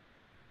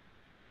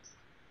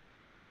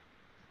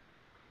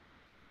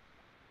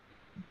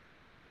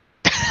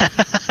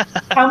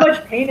 How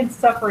much pain and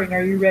suffering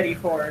are you ready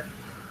for?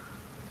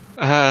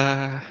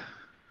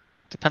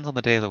 Depends on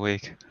the day of the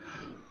week.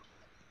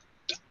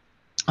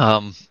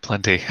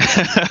 Plenty.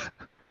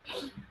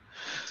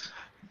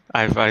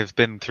 I've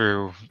been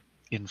through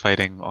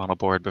infighting on a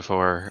board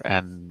before,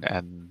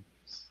 and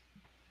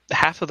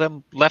half of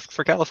them left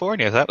for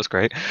California. That was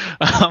great.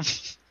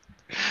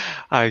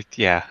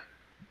 Yeah,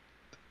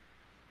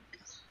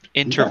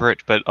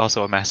 introvert, but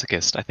also a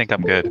masochist. I think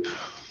I'm good.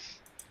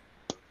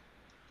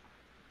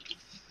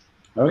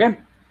 Okay.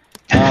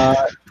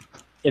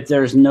 If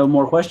there's no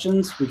more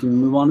questions, we can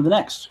move on to the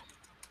next.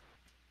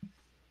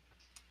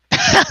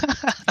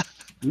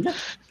 Yeah.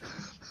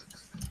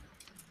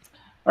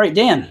 All right,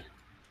 Dan.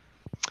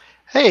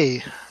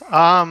 Hey,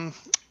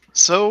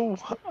 so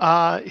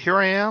here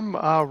I am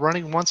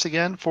running once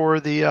again for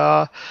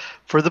the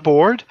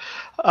board.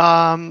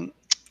 I've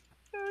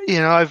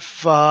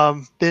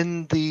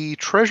been the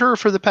treasurer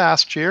for the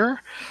past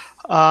year.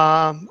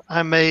 I'm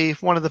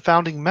one of the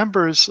founding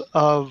members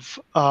of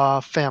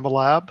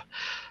Familab.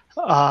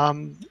 I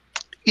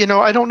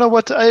don't know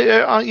what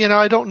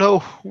I don't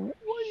know.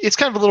 It's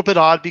kind of a little bit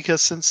odd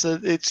because since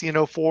it's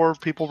 4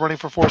 people running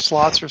for 4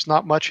 slots, there's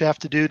not much you have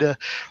to do to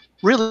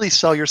really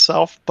sell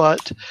yourself.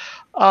 But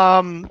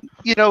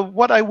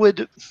what I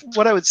would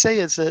say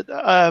is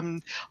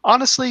that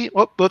honestly,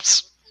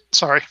 whoops,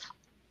 sorry,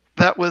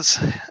 that was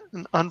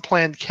an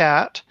unplanned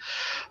cat.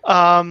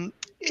 For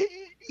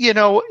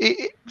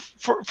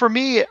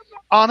me,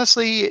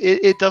 honestly,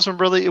 it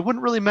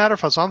wouldn't really matter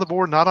if I was on the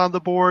board, not on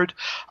the board.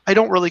 I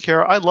don't really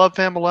care. I love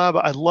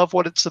Familab. I love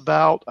what it's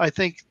about. I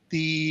think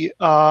the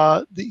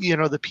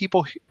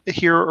people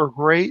here are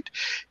great.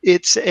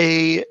 It's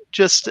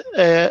just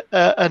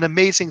an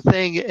amazing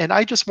thing, and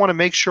I just want to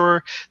make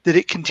sure that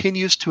it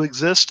continues to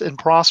exist and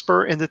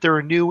prosper, and that there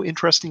are new,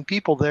 interesting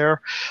people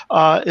there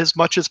as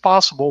much as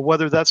possible,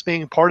 whether that's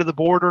being part of the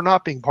board or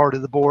not being part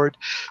of the board.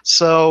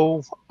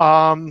 So.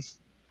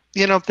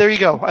 There you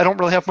go. I don't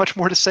really have much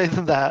more to say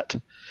than that.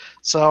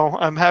 So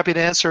I'm happy to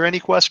answer any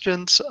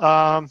questions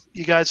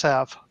you guys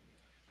have.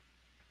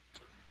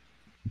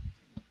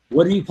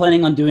 What are you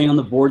planning on doing on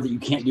the board that you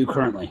can't do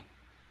currently?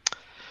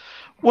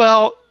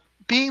 Well,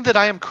 being that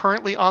I am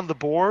currently on the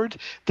board,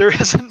 there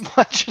isn't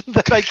much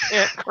that I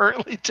can't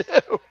currently do.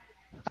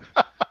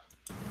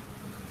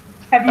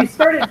 Have you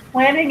started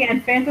planning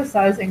and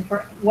fantasizing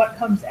for what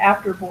comes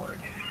after board?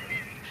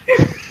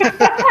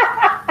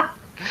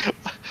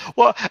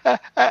 Well,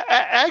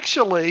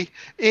 actually,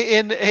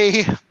 in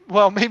a,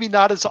 well, maybe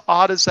not as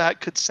odd as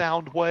that could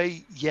sound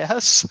way,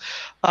 yes.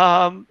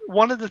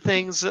 One of the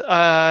things,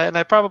 and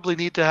I probably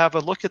need to have a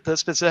look at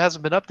this because it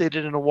hasn't been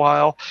updated in a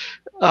while,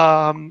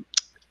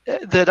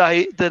 that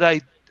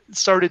I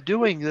started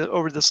doing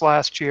over this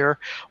last year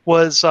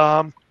was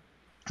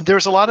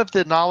there's a lot of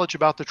the knowledge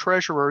about the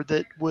treasurer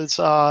that was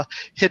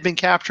had been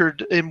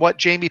captured in what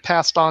Jamie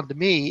passed on to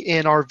me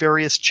in our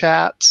various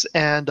chats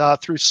and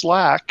through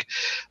Slack.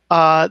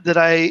 That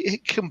I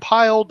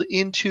compiled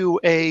into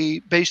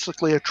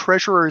basically a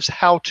treasurer's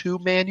how-to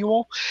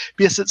manual,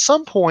 because at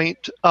some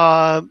point,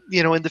 in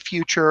the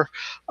future,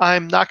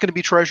 I'm not going to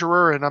be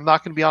treasurer and I'm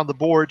not going to be on the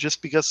board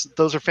just because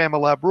those are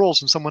Familab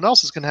rules and someone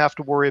else is going to have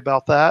to worry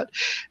about that.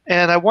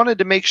 And I wanted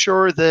to make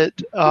sure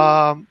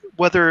that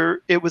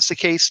whether it was the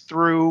case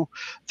through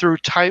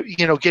time,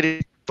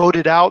 getting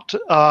voted out,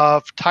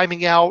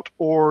 timing out,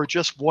 or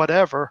just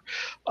whatever,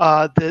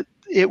 that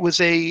it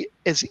was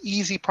as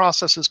easy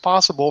process as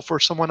possible for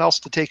someone else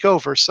to take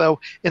over. So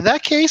in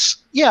that case,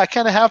 yeah, I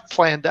kind of have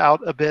planned out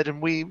a bit, and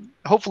we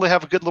hopefully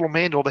have a good little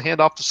manual to hand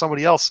off to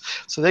somebody else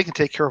so they can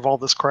take care of all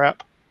this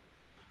crap.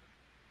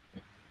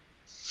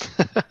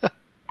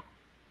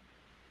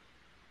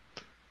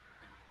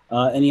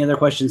 Any other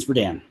questions for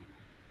Dan?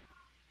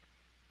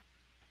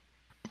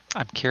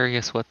 I'm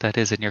curious what that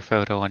is in your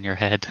photo on your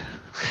head.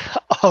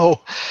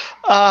 Oh,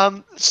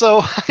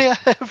 so I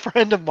have a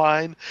friend of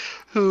mine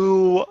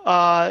who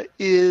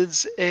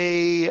is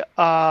a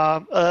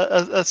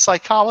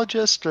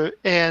psychologist,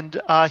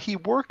 and he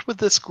worked with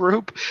this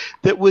group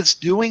that was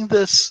doing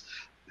this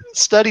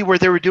study where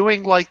they were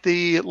doing like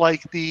the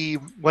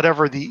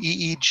whatever, the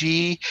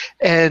EEG,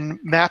 and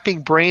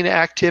mapping brain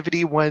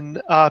activity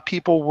when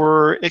people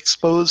were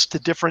exposed to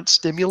different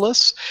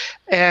stimulus,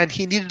 and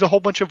he needed a whole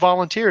bunch of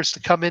volunteers to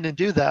come in and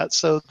do that.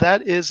 So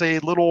that is that's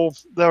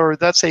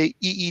a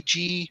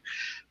EEG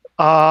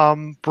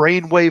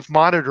brainwave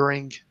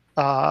monitoring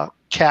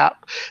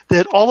cap,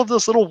 that all of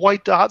those little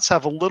white dots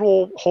have a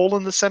little hole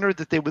in the center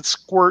that they would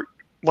squirt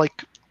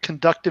like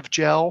conductive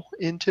gel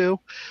into.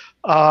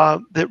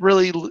 That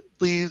really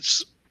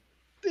leaves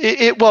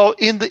it well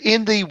in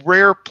the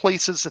rare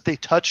places that they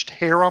touched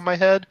hair on my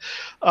head.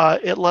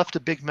 It left a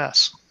big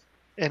mess,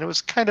 and it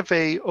was kind of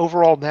a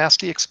overall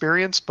nasty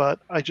experience. But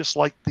I just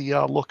liked the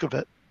look of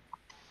it.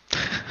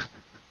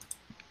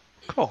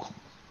 Cool.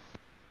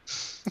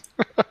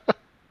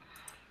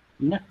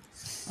 Yeah.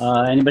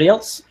 Anybody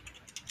else?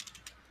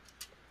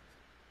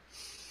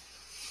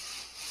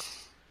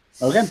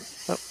 Okay.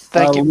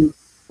 Thank you.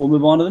 We'll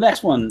move on to the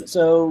next one.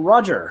 So,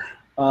 Roger,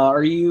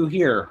 are you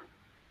here?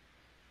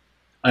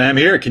 I am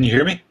here. Can you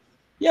hear me?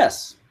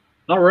 Yes.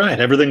 All right.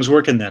 Everything's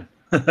working then.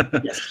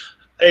 Yes.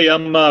 Hey,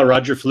 I'm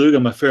Roger Flug.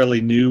 I'm a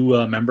fairly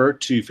new member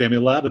to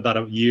Familab, about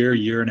a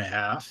year and a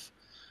half.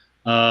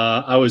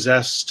 I was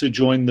asked to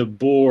join the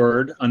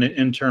board on an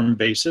interim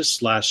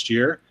basis last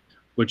year,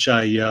 which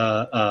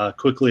I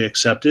quickly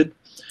accepted.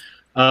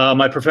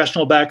 My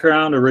professional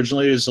background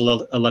originally is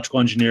electrical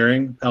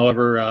engineering.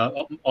 However,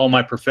 all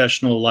my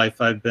professional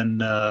life I've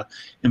been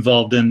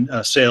involved in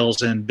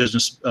sales and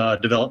business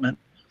development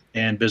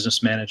and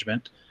business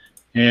management.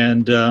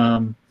 And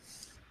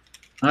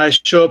I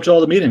show up to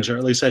all the meetings, or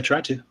at least I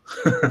try to.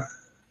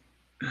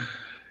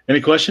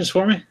 Any questions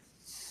for me?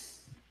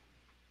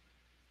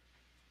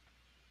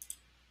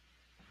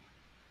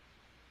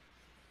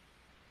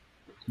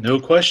 No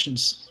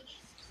questions.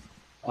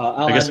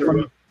 I guess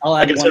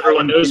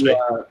everyone knows me.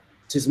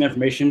 To some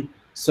information.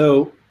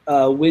 So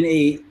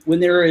when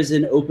there is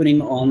an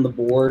opening on the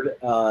board,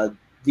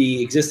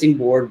 the existing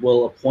board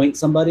will appoint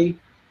somebody,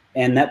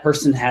 and that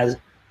person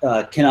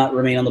cannot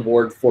remain on the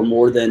board for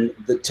more than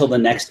till the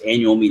next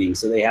annual meeting.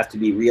 So they have to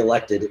be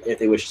reelected if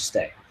they wish to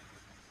stay.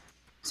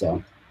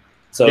 So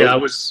yeah, I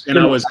was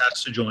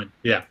asked to join.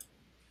 Yeah.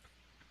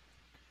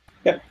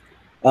 Yep.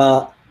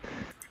 Are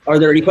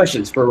there any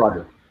questions for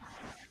Roger?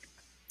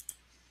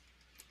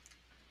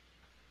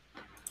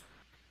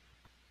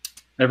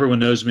 Everyone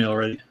knows me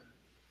already.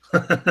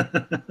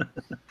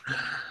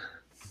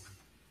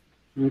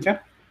 Okay.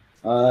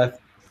 If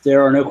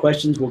there are no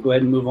questions, we'll go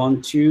ahead and move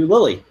on to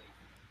Lily.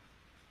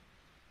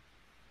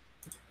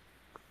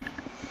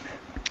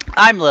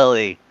 I'm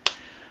Lily.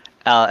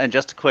 And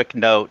just a quick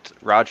note,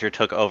 Roger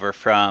took over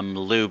from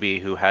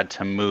Luby, who had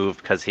to move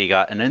because he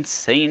got an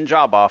insane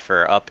job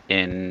offer up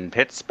in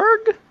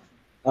Pittsburgh?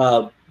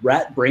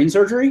 Rat brain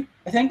surgery,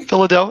 I think?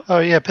 Philadelphia. Oh,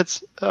 yeah,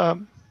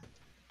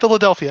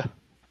 Philadelphia.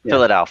 Yeah.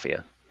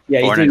 Philadelphia. Yeah,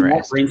 he's Born doing and rat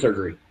raised. brain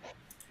surgery.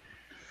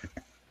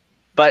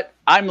 But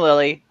I'm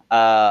Lily.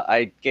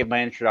 I gave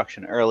my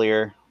introduction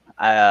earlier.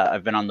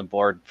 I've been on the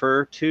board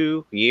for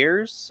 2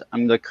 years.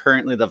 I'm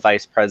currently the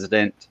vice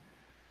president.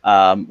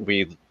 When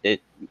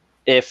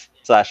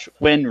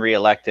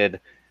reelected,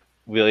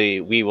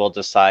 we will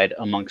decide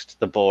amongst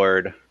the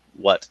board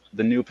what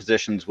the new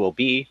positions will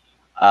be.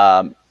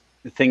 The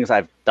things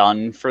I've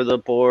done for the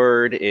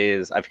board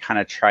is I've kind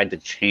of tried to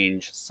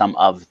change some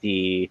of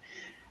the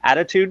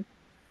attitude.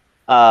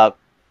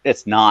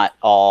 It's not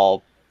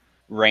all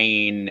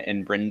rain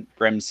and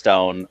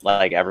brimstone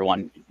like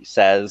everyone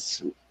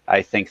says.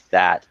 I think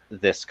that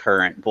this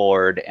current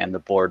board and the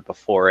board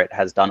before it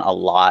has done a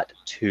lot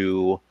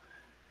to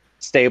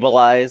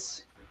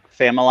stabilize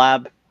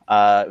Familab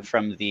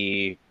from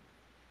the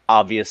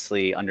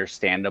obviously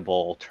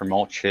understandable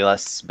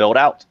tumultuous build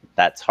out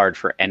that's hard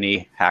for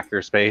any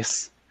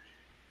hackerspace.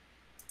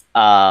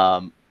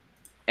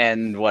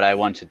 And what I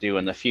want to do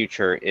in the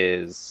future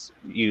is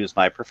use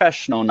my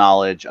professional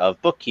knowledge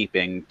of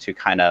bookkeeping to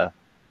kind of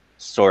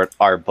sort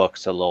our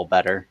books a little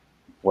better,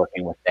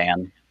 working with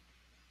Dan.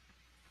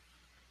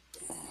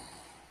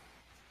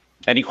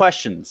 Any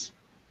questions?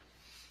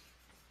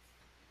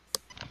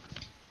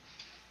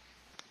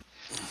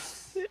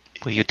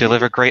 Will you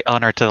deliver great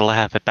honor to the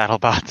lab at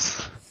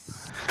BattleBots?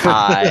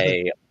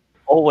 I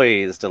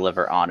always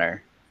deliver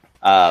honor.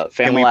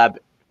 Familab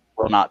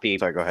will not be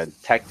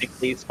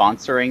technically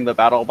sponsoring the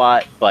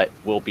BattleBot, but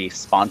will be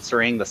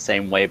sponsoring the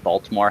same way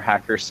Baltimore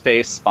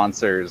Hackerspace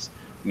sponsors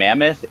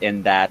Mammoth,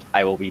 in that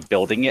I will be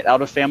building it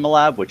out of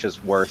Familab, which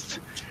is worth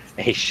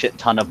a shit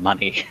ton of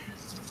money.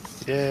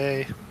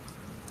 Yay.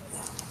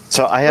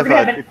 So I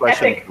have two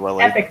questions,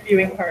 Lily. Epic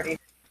viewing party.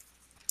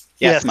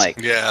 Yes,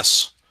 Mike.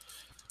 Yes.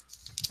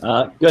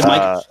 Good,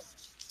 Mike.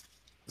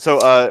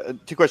 So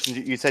 2 questions.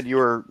 You said you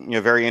were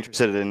very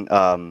interested in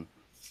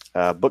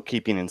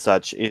bookkeeping and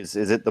such. Is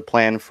it the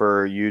plan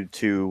for you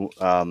to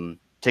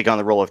take on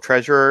the role of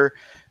treasurer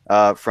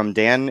from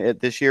Dan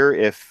this year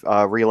if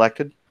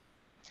reelected?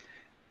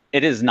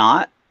 It is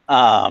not.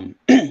 And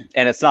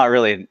it's not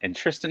really an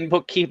interest in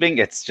bookkeeping.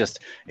 It's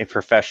just a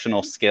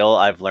professional skill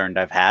I've learned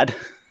I've had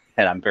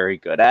and I'm very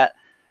good at.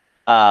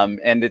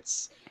 And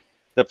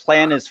the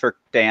plan is for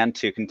Dan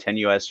to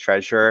continue as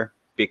treasurer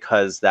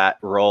because that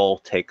role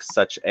takes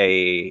such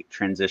a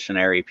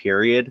transitionary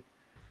period.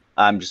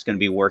 I'm just going to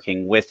be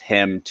working with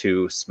him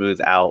to smooth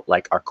out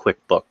like our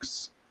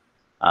QuickBooks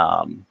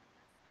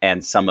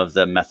and some of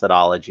the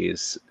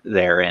methodologies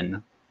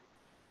therein,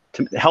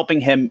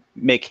 helping him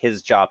make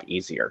his job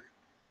easier.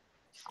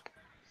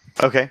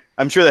 Okay,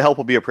 I'm sure the help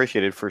will be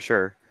appreciated for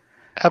sure.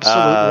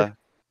 Absolutely.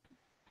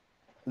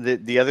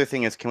 The other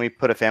thing is, can we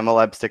put a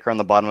Familab sticker on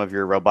the bottom of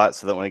your robot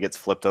so that when it gets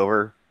flipped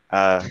over,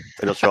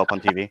 it'll show up on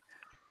TV?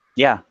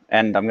 Yeah,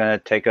 and I'm going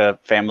to take a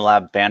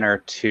Familab banner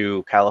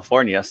to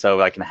California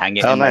so I can hang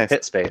it in my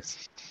pit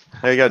space.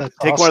 There you go. That's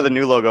Take one of awesome. the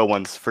new logo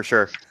ones for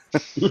sure.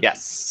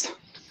 Yes.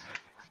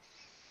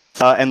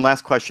 And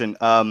last question.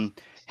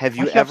 Have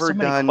you ever so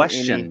many done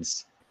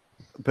questions?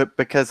 But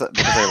because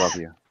I love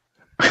you.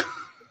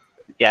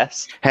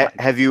 Yes.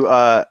 Have you?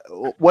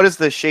 What is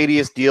the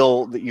shadiest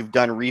deal that you've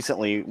done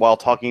recently while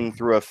talking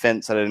through a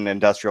fence at an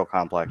industrial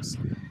complex?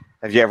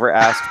 Have you ever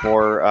asked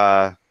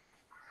for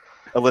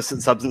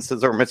illicit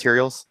substances or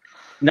materials?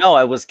 No,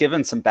 I was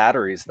given some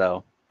batteries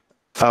though.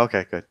 Oh,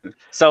 okay, good.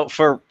 So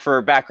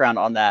for background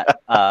on that,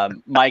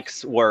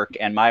 Mike's work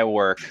and my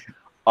work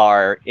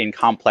are in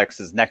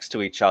complexes next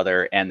to each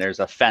other, and there's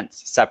a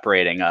fence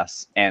separating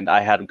us. And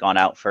I had gone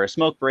out for a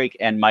smoke break,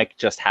 and Mike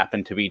just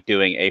happened to be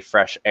doing a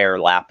fresh air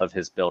lap of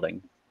his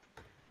building.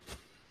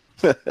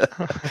 I'm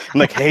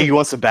like, hey, you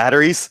want some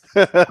batteries?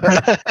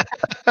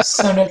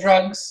 So no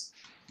drugs.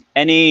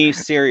 Any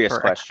serious For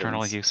questions?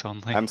 external use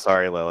only. I'm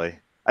sorry, Lily.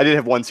 I did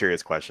have one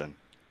serious question.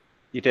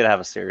 You did have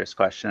a serious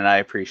question, and I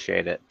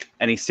appreciate it.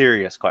 Any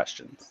serious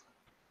questions?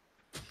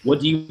 What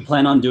do you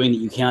plan on doing that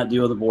you cannot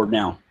do on the board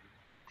now?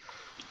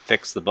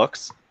 Fix the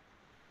books.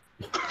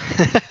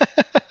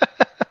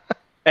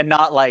 And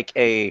not like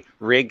a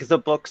rig the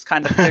books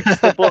kind of fix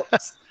the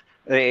books.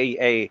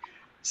 A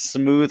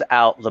smooth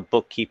out the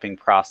bookkeeping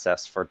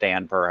process for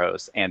Dan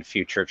Burrows and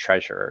future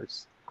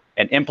treasurers,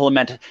 and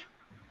implement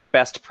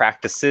best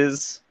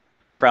practices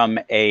from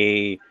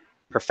a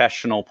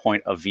professional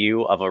point of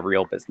view of a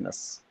real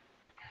business.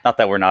 Not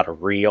that we're not a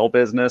real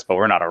business, but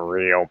we're not a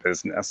real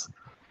business.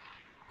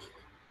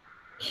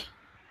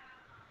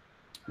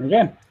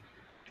 Okay.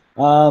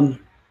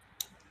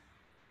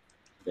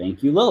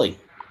 Thank you, Lily.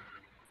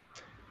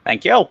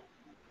 Thank you.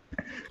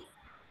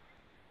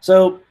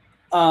 So,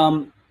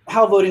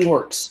 how voting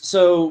works.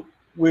 So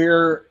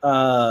we're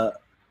I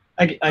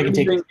can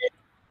take it.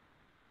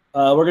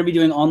 we're going to be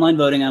doing online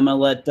voting. I'm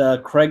going to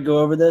let Craig go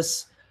over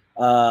this.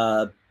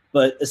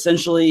 But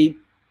essentially,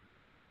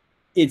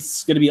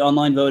 it's going to be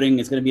online voting.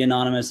 It's going to be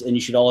anonymous, and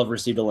you should all have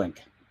received a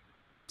link.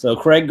 So,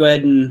 Craig, go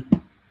ahead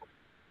and.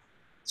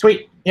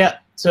 Sweet. Yeah.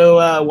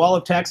 So, wall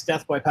of text,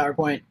 death by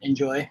PowerPoint.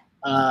 Enjoy.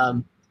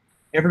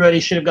 Everybody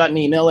should have gotten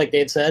an email, like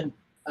Dave said.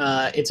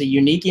 It's a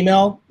unique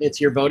email.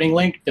 It's your voting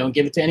link. Don't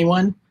give it to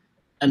anyone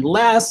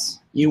unless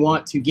you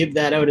want to give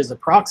that out as a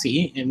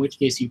proxy, in which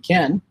case you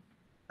can.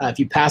 If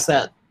you pass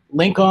that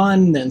link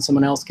on, then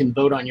someone else can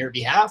vote on your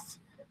behalf.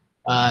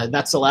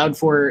 That's allowed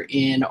for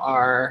in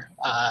our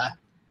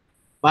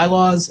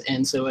bylaws,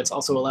 and so it's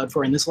also allowed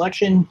for in this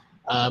election.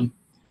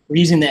 We're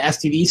using the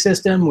STV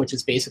system, which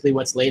is basically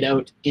what's laid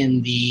out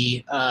in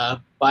the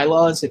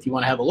bylaws. If you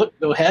want to have a look,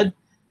 go ahead.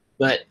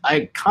 But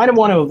I kind of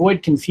want to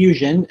avoid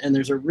confusion, and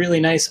there's a really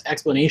nice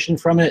explanation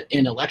from it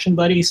in Election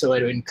Buddy, so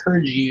I would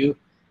encourage you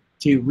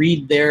to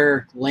read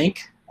their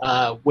link,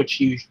 which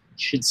you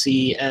should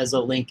see as a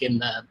link in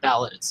the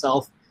ballot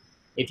itself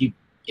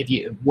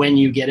when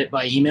you get it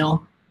by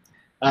email.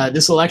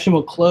 This election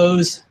will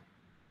close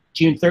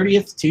June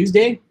 30th,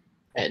 Tuesday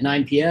at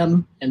 9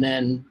 p.m., and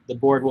then the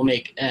board will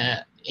make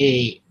an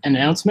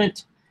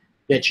announcement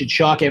that should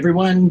shock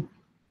everyone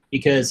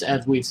because,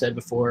 as we've said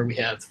before, we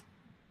have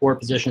 4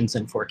 positions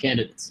and 4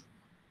 candidates.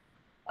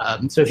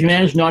 So if you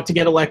manage not to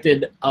get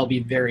elected, I'll be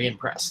very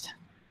impressed.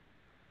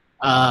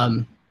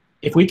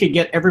 If we could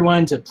get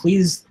everyone to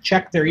please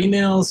check their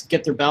emails,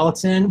 get their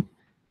ballots in,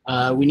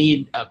 we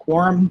need a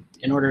quorum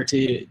in order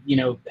to,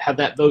 have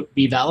that vote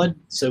be valid.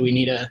 So we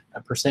need a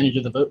percentage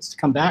of the votes to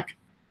come back.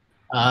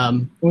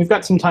 We've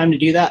got some time to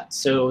do that,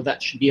 so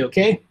that should be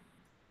okay.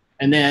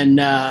 And then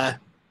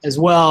as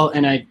well,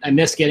 and I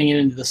missed getting it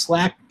into the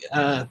Slack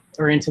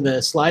or into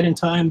the slide in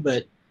time,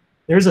 but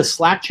there's a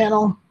Slack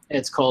channel.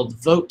 It's called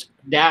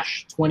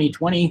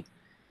Vote-2020.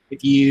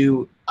 If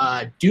you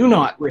do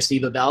not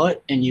receive a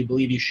ballot and you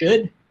believe you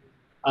should,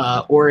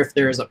 or if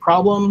there's a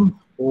problem,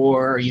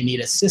 or you need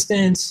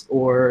assistance,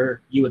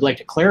 or you would like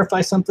to clarify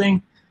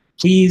something,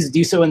 please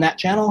do so in that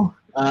channel.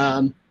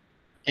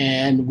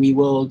 And we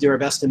will do our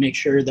best to make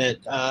sure that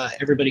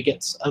everybody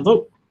gets a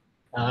vote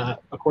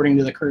according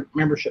to the current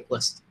membership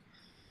list.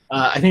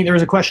 I think there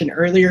was a question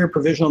earlier.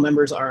 Provisional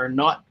members are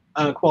not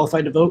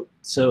qualified to vote,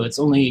 so it's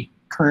only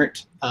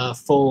current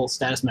full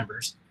status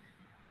members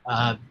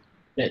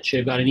that should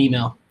have got an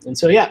email. And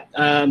so, yeah,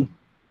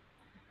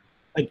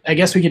 I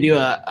guess we could do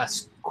a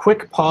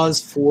quick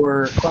pause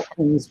for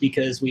questions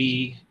because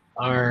we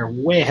are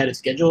way ahead of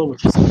schedule,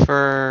 which is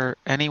for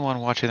anyone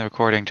watching the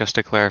recording. Just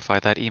to clarify,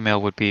 that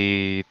email would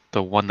be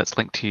the one that's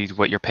linked to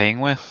what you're paying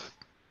with.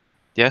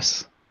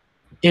 Yes.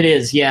 It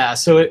is, yeah.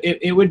 So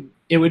it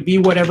would be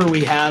whatever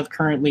we have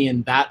currently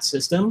in that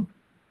system,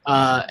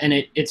 and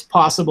it's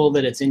possible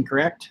that it's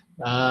incorrect.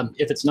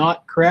 If it's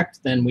not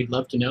correct, then we'd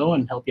love to know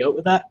and help you out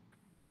with that.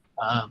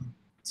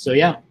 So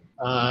yeah,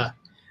 and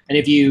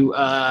if you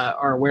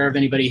are aware of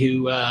anybody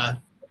who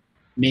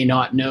may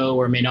not know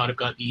or may not have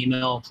got the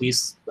email,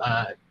 please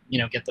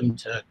get them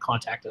to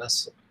contact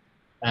us.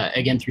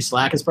 Again, through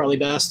Slack is probably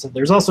best.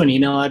 There's also an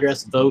email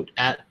address,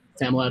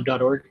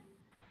 vote@familab.org,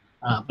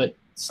 but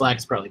Slack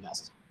is probably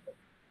best.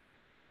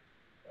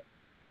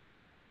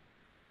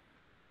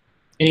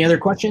 Any other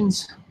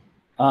questions?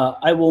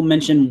 I will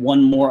mention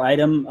one more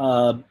item.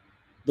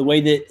 The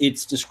way that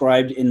it's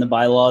described in the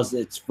bylaws,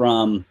 it's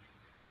from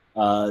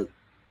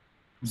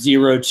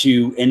 0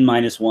 to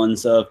n-1.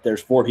 So if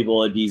there's 4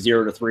 people, it'd be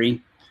 0 to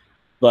 3.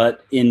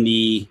 But in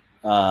the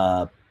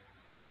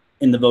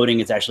voting,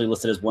 it's actually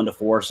listed as 1 to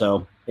 4.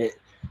 So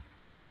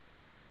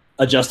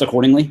adjust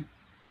accordingly.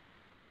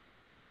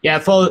 Yeah,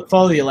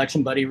 follow the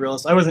Election Buddy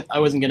rules. I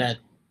wasn't gonna,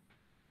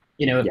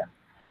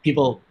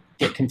 people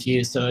get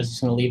confused. So I was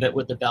just going to leave it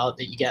with the ballot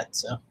that you get.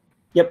 So.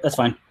 Yep, that's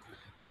fine.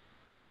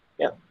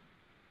 Yep.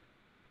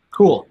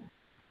 Cool.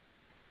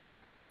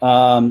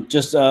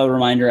 Just a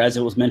reminder, as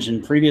it was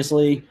mentioned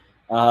previously,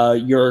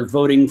 you're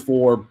voting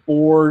for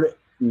board,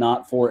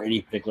 not for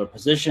any particular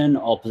position.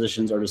 All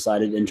positions are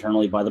decided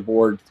internally by the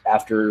board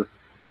after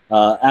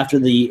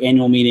the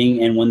annual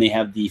meeting, and when they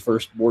have the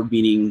first board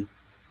meeting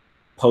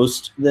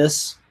post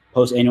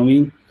annual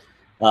meeting,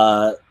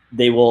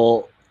 they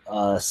will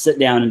sit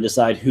down and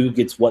decide who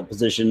gets what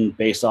position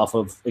based off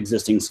of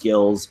existing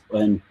skills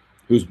and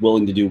who's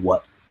willing to do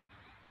what.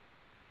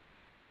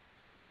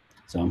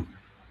 So,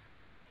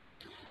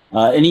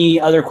 any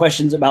other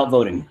questions about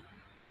voting?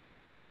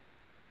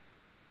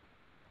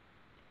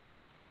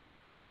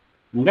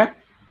 Okay.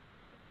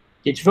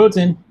 Get your votes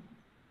in.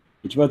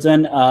 Get your votes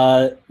in.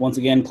 Once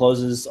again,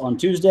 closes on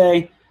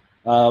Tuesday.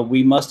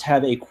 We must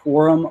have a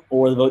quorum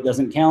or the vote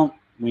doesn't count.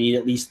 We need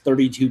at least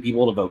 32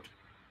 people to vote.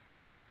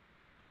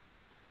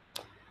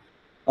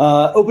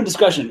 Open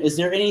discussion. Is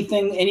there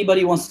anything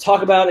anybody wants to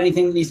talk about?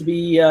 Anything that needs to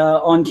be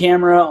on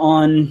camera,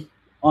 on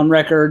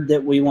record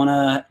that we want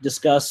to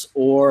discuss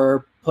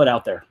or put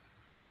out there?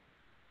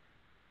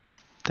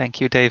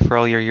 Thank you, Dave, for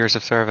all your years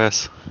of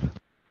service.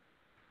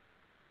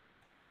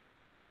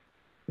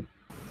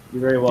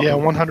 You're very welcome. Yeah,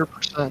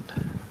 100%.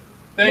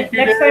 Thank you.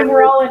 Next time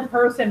we're all in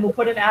person, we'll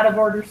put an out of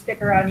order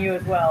sticker on you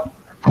as well.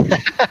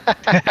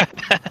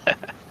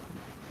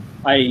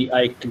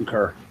 I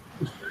concur.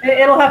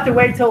 It'll have to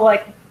wait till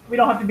we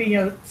don't have to be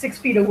 6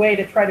 feet away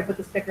to try to put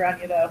the sticker on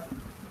you though.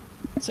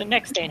 So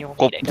next annual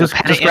Well, meeting. just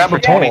grab a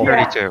pole.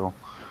 2032.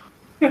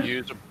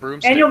 Use a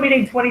broomstick. Annual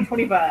meeting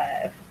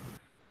 2025.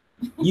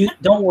 You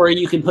don't worry.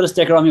 You can put a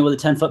sticker on me with a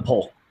 10-foot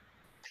pole.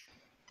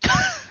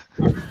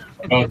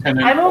 Oh,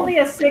 I'm only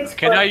a 6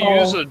 Can foot I pole.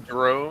 use a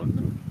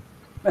drone?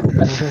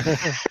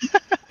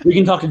 We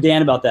can talk to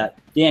Dan about that.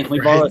 Dan, can we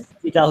borrow a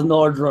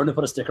 $50,000 drone to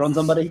put a sticker on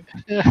somebody?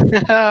 Maybe.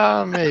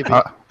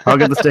 I'll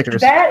get the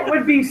stickers. That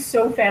would be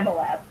so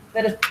Familab.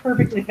 That is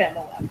perfectly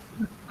Familab.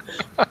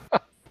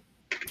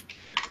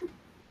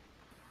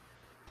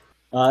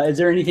 Is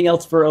there anything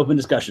else for open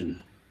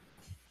discussion?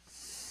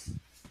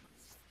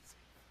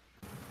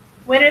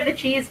 When are the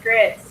cheese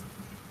grits?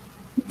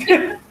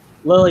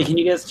 Lily, can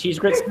you get us cheese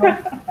grits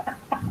now?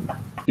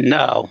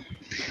 No.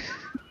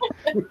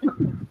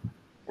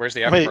 Where's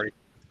the after Wait. party?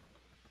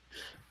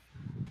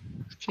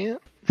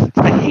 Can't.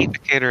 I hate the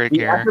catering The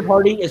here. after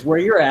party is where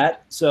you're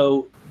at,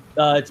 so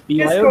it's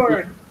BYOB.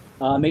 Discord.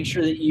 Make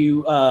sure that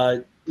you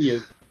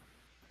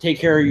take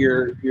care of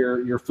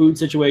your food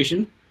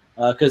situation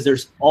because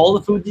there's all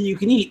the food that you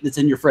can eat that's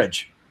in your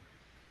fridge.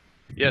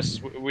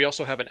 Yes, we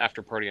also have an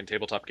after party in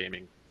tabletop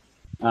gaming.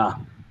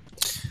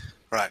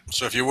 Right.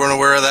 So if you weren't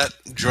aware of that,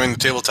 join the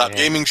Tabletop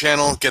Gaming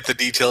channel. Get the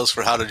details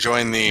for how to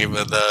join the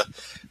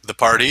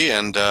party,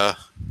 and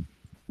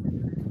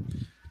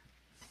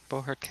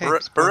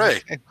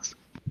hooray!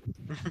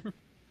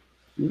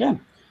 Yeah.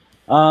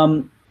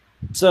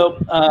 So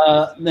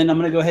then I'm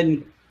going to go ahead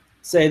and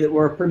say that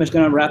we're pretty much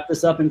going to wrap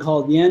this up and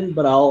call it the end.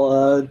 But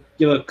I'll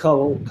give a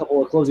couple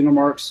of closing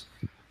remarks.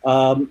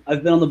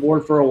 I've been on the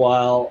board for a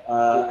while.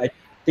 I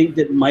think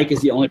that Mike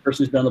is the only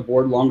person who's been on the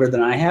board longer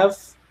than I have,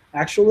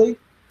 actually.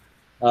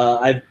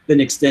 I've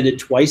been extended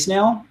twice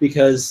now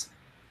because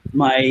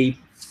I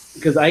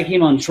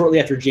came on shortly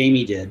after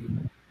Jamie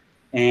did,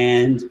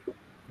 and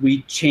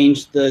we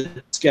changed the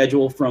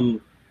schedule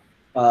from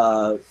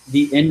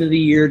the end of the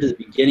year to the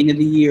beginning of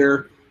the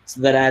year,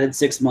 so that added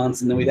 6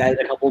 months, and then we've added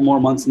a couple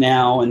more months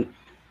now, and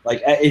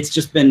it's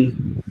just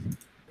been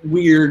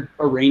weird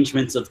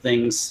arrangements of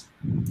things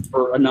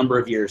for a number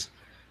of years.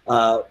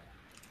 I've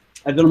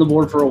been on the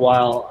board for a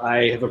while.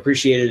 I have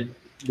appreciated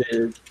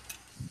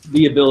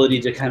the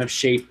ability to kind of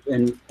shape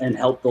and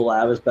help the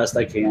lab as best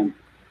I can.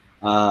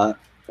 I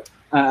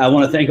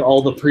want to thank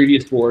all the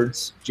previous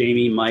boards,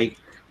 Jamie, Mike,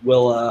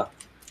 Willa,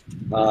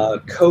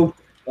 Cope,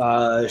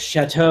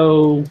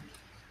 Chateau,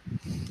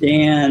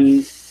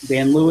 Dan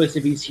Lewis,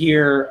 if he's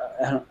here.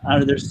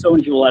 There's so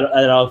many people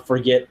that I'll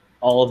forget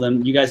all of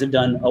them. You guys have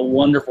done a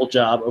wonderful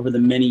job over the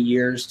many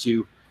years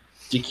to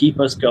keep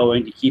us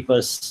going, to keep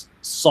us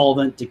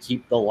solvent, to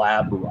keep the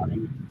lab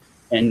running.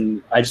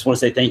 And I just want to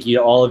say thank you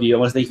to all of you. I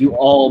want to thank you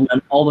all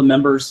the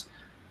members,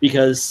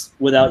 because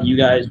without you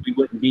guys, we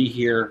wouldn't be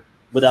here.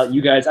 Without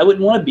you guys, I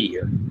wouldn't want to be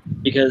here,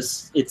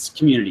 because it's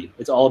community.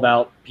 It's all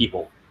about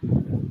people.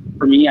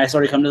 For me, I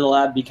started coming to the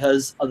lab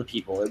because of the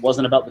people. It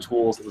wasn't about the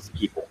tools, it was the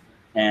people.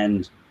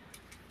 And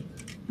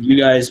you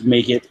guys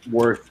make it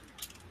worth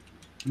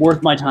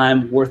my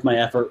time, worth my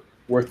effort,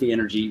 worth the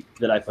energy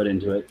that I put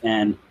into it.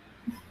 And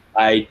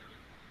I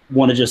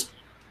want to just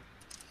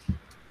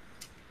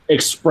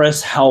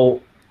express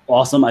how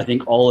awesome I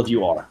think all of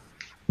you are.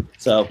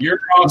 So you're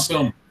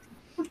awesome.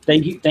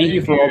 Thank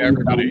you for all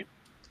everybody.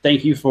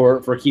 Thank you for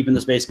keeping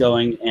the space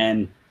going,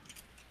 and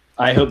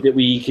I hope that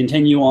we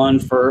continue on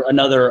for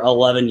another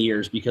 11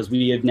 years, because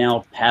we have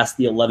now passed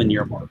the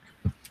 11-year mark.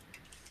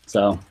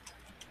 So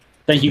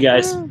thank you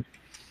guys.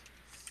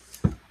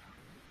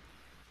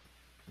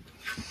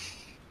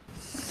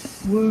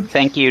 Woot.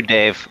 Thank you,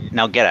 Dave.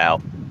 Now get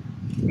out.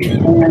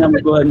 And I'm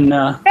gonna go ahead and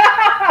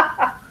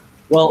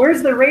well,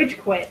 Where's the rage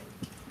quit?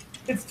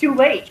 It's too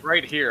late. It's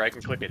right here. I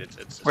can click it.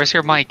 It's Where's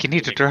your mic? You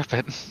need to drop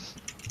it.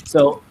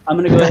 so I'm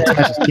gonna go ahead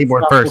and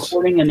Keyboard stop first.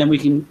 recording, and then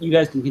you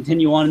guys can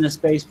continue on in this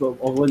space, but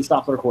I'll go ahead and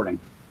stop the recording.